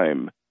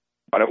time,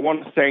 but I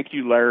want to thank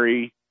you,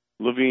 Larry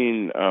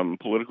Levine,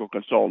 political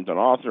consultant and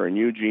author, and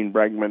Eugene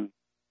Bregman,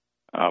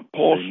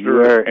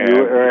 pollster.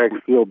 Eric,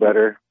 feel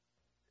better.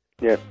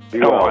 Yeah.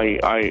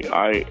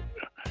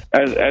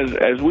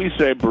 As we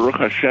say, Baruch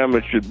Hashem,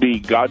 it should be,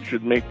 God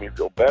should make me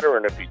feel better,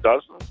 and if he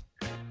doesn't,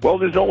 well,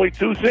 there's only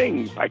two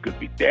things. I could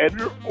be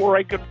dead or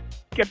I could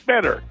get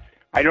better.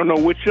 I don't know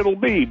which it'll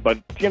be, but,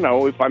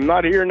 if I'm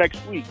not here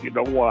next week, you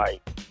know why.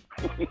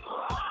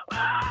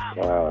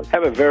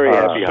 Have a very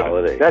happy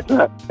holiday. That's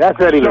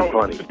not even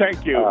funny.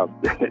 Thank you.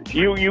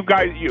 You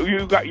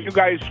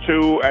guys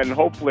too, and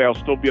hopefully I'll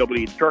still be able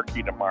to eat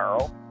turkey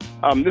tomorrow.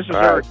 This is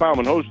Eric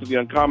Bauman, host of the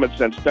Uncommon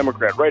Sense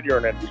Democrat, right here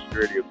on NBC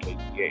Radio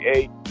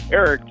KCAA.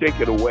 Eric, take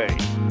it away.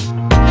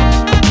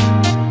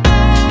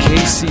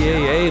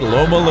 KCAA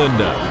Loma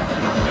Linda.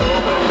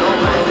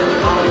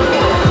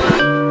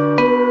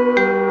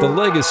 The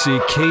Legacy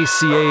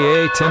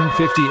KCAA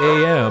 1050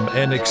 AM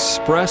and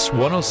Express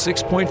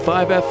 106.5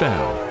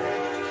 FM.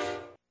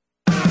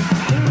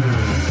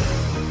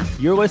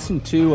 You're listening to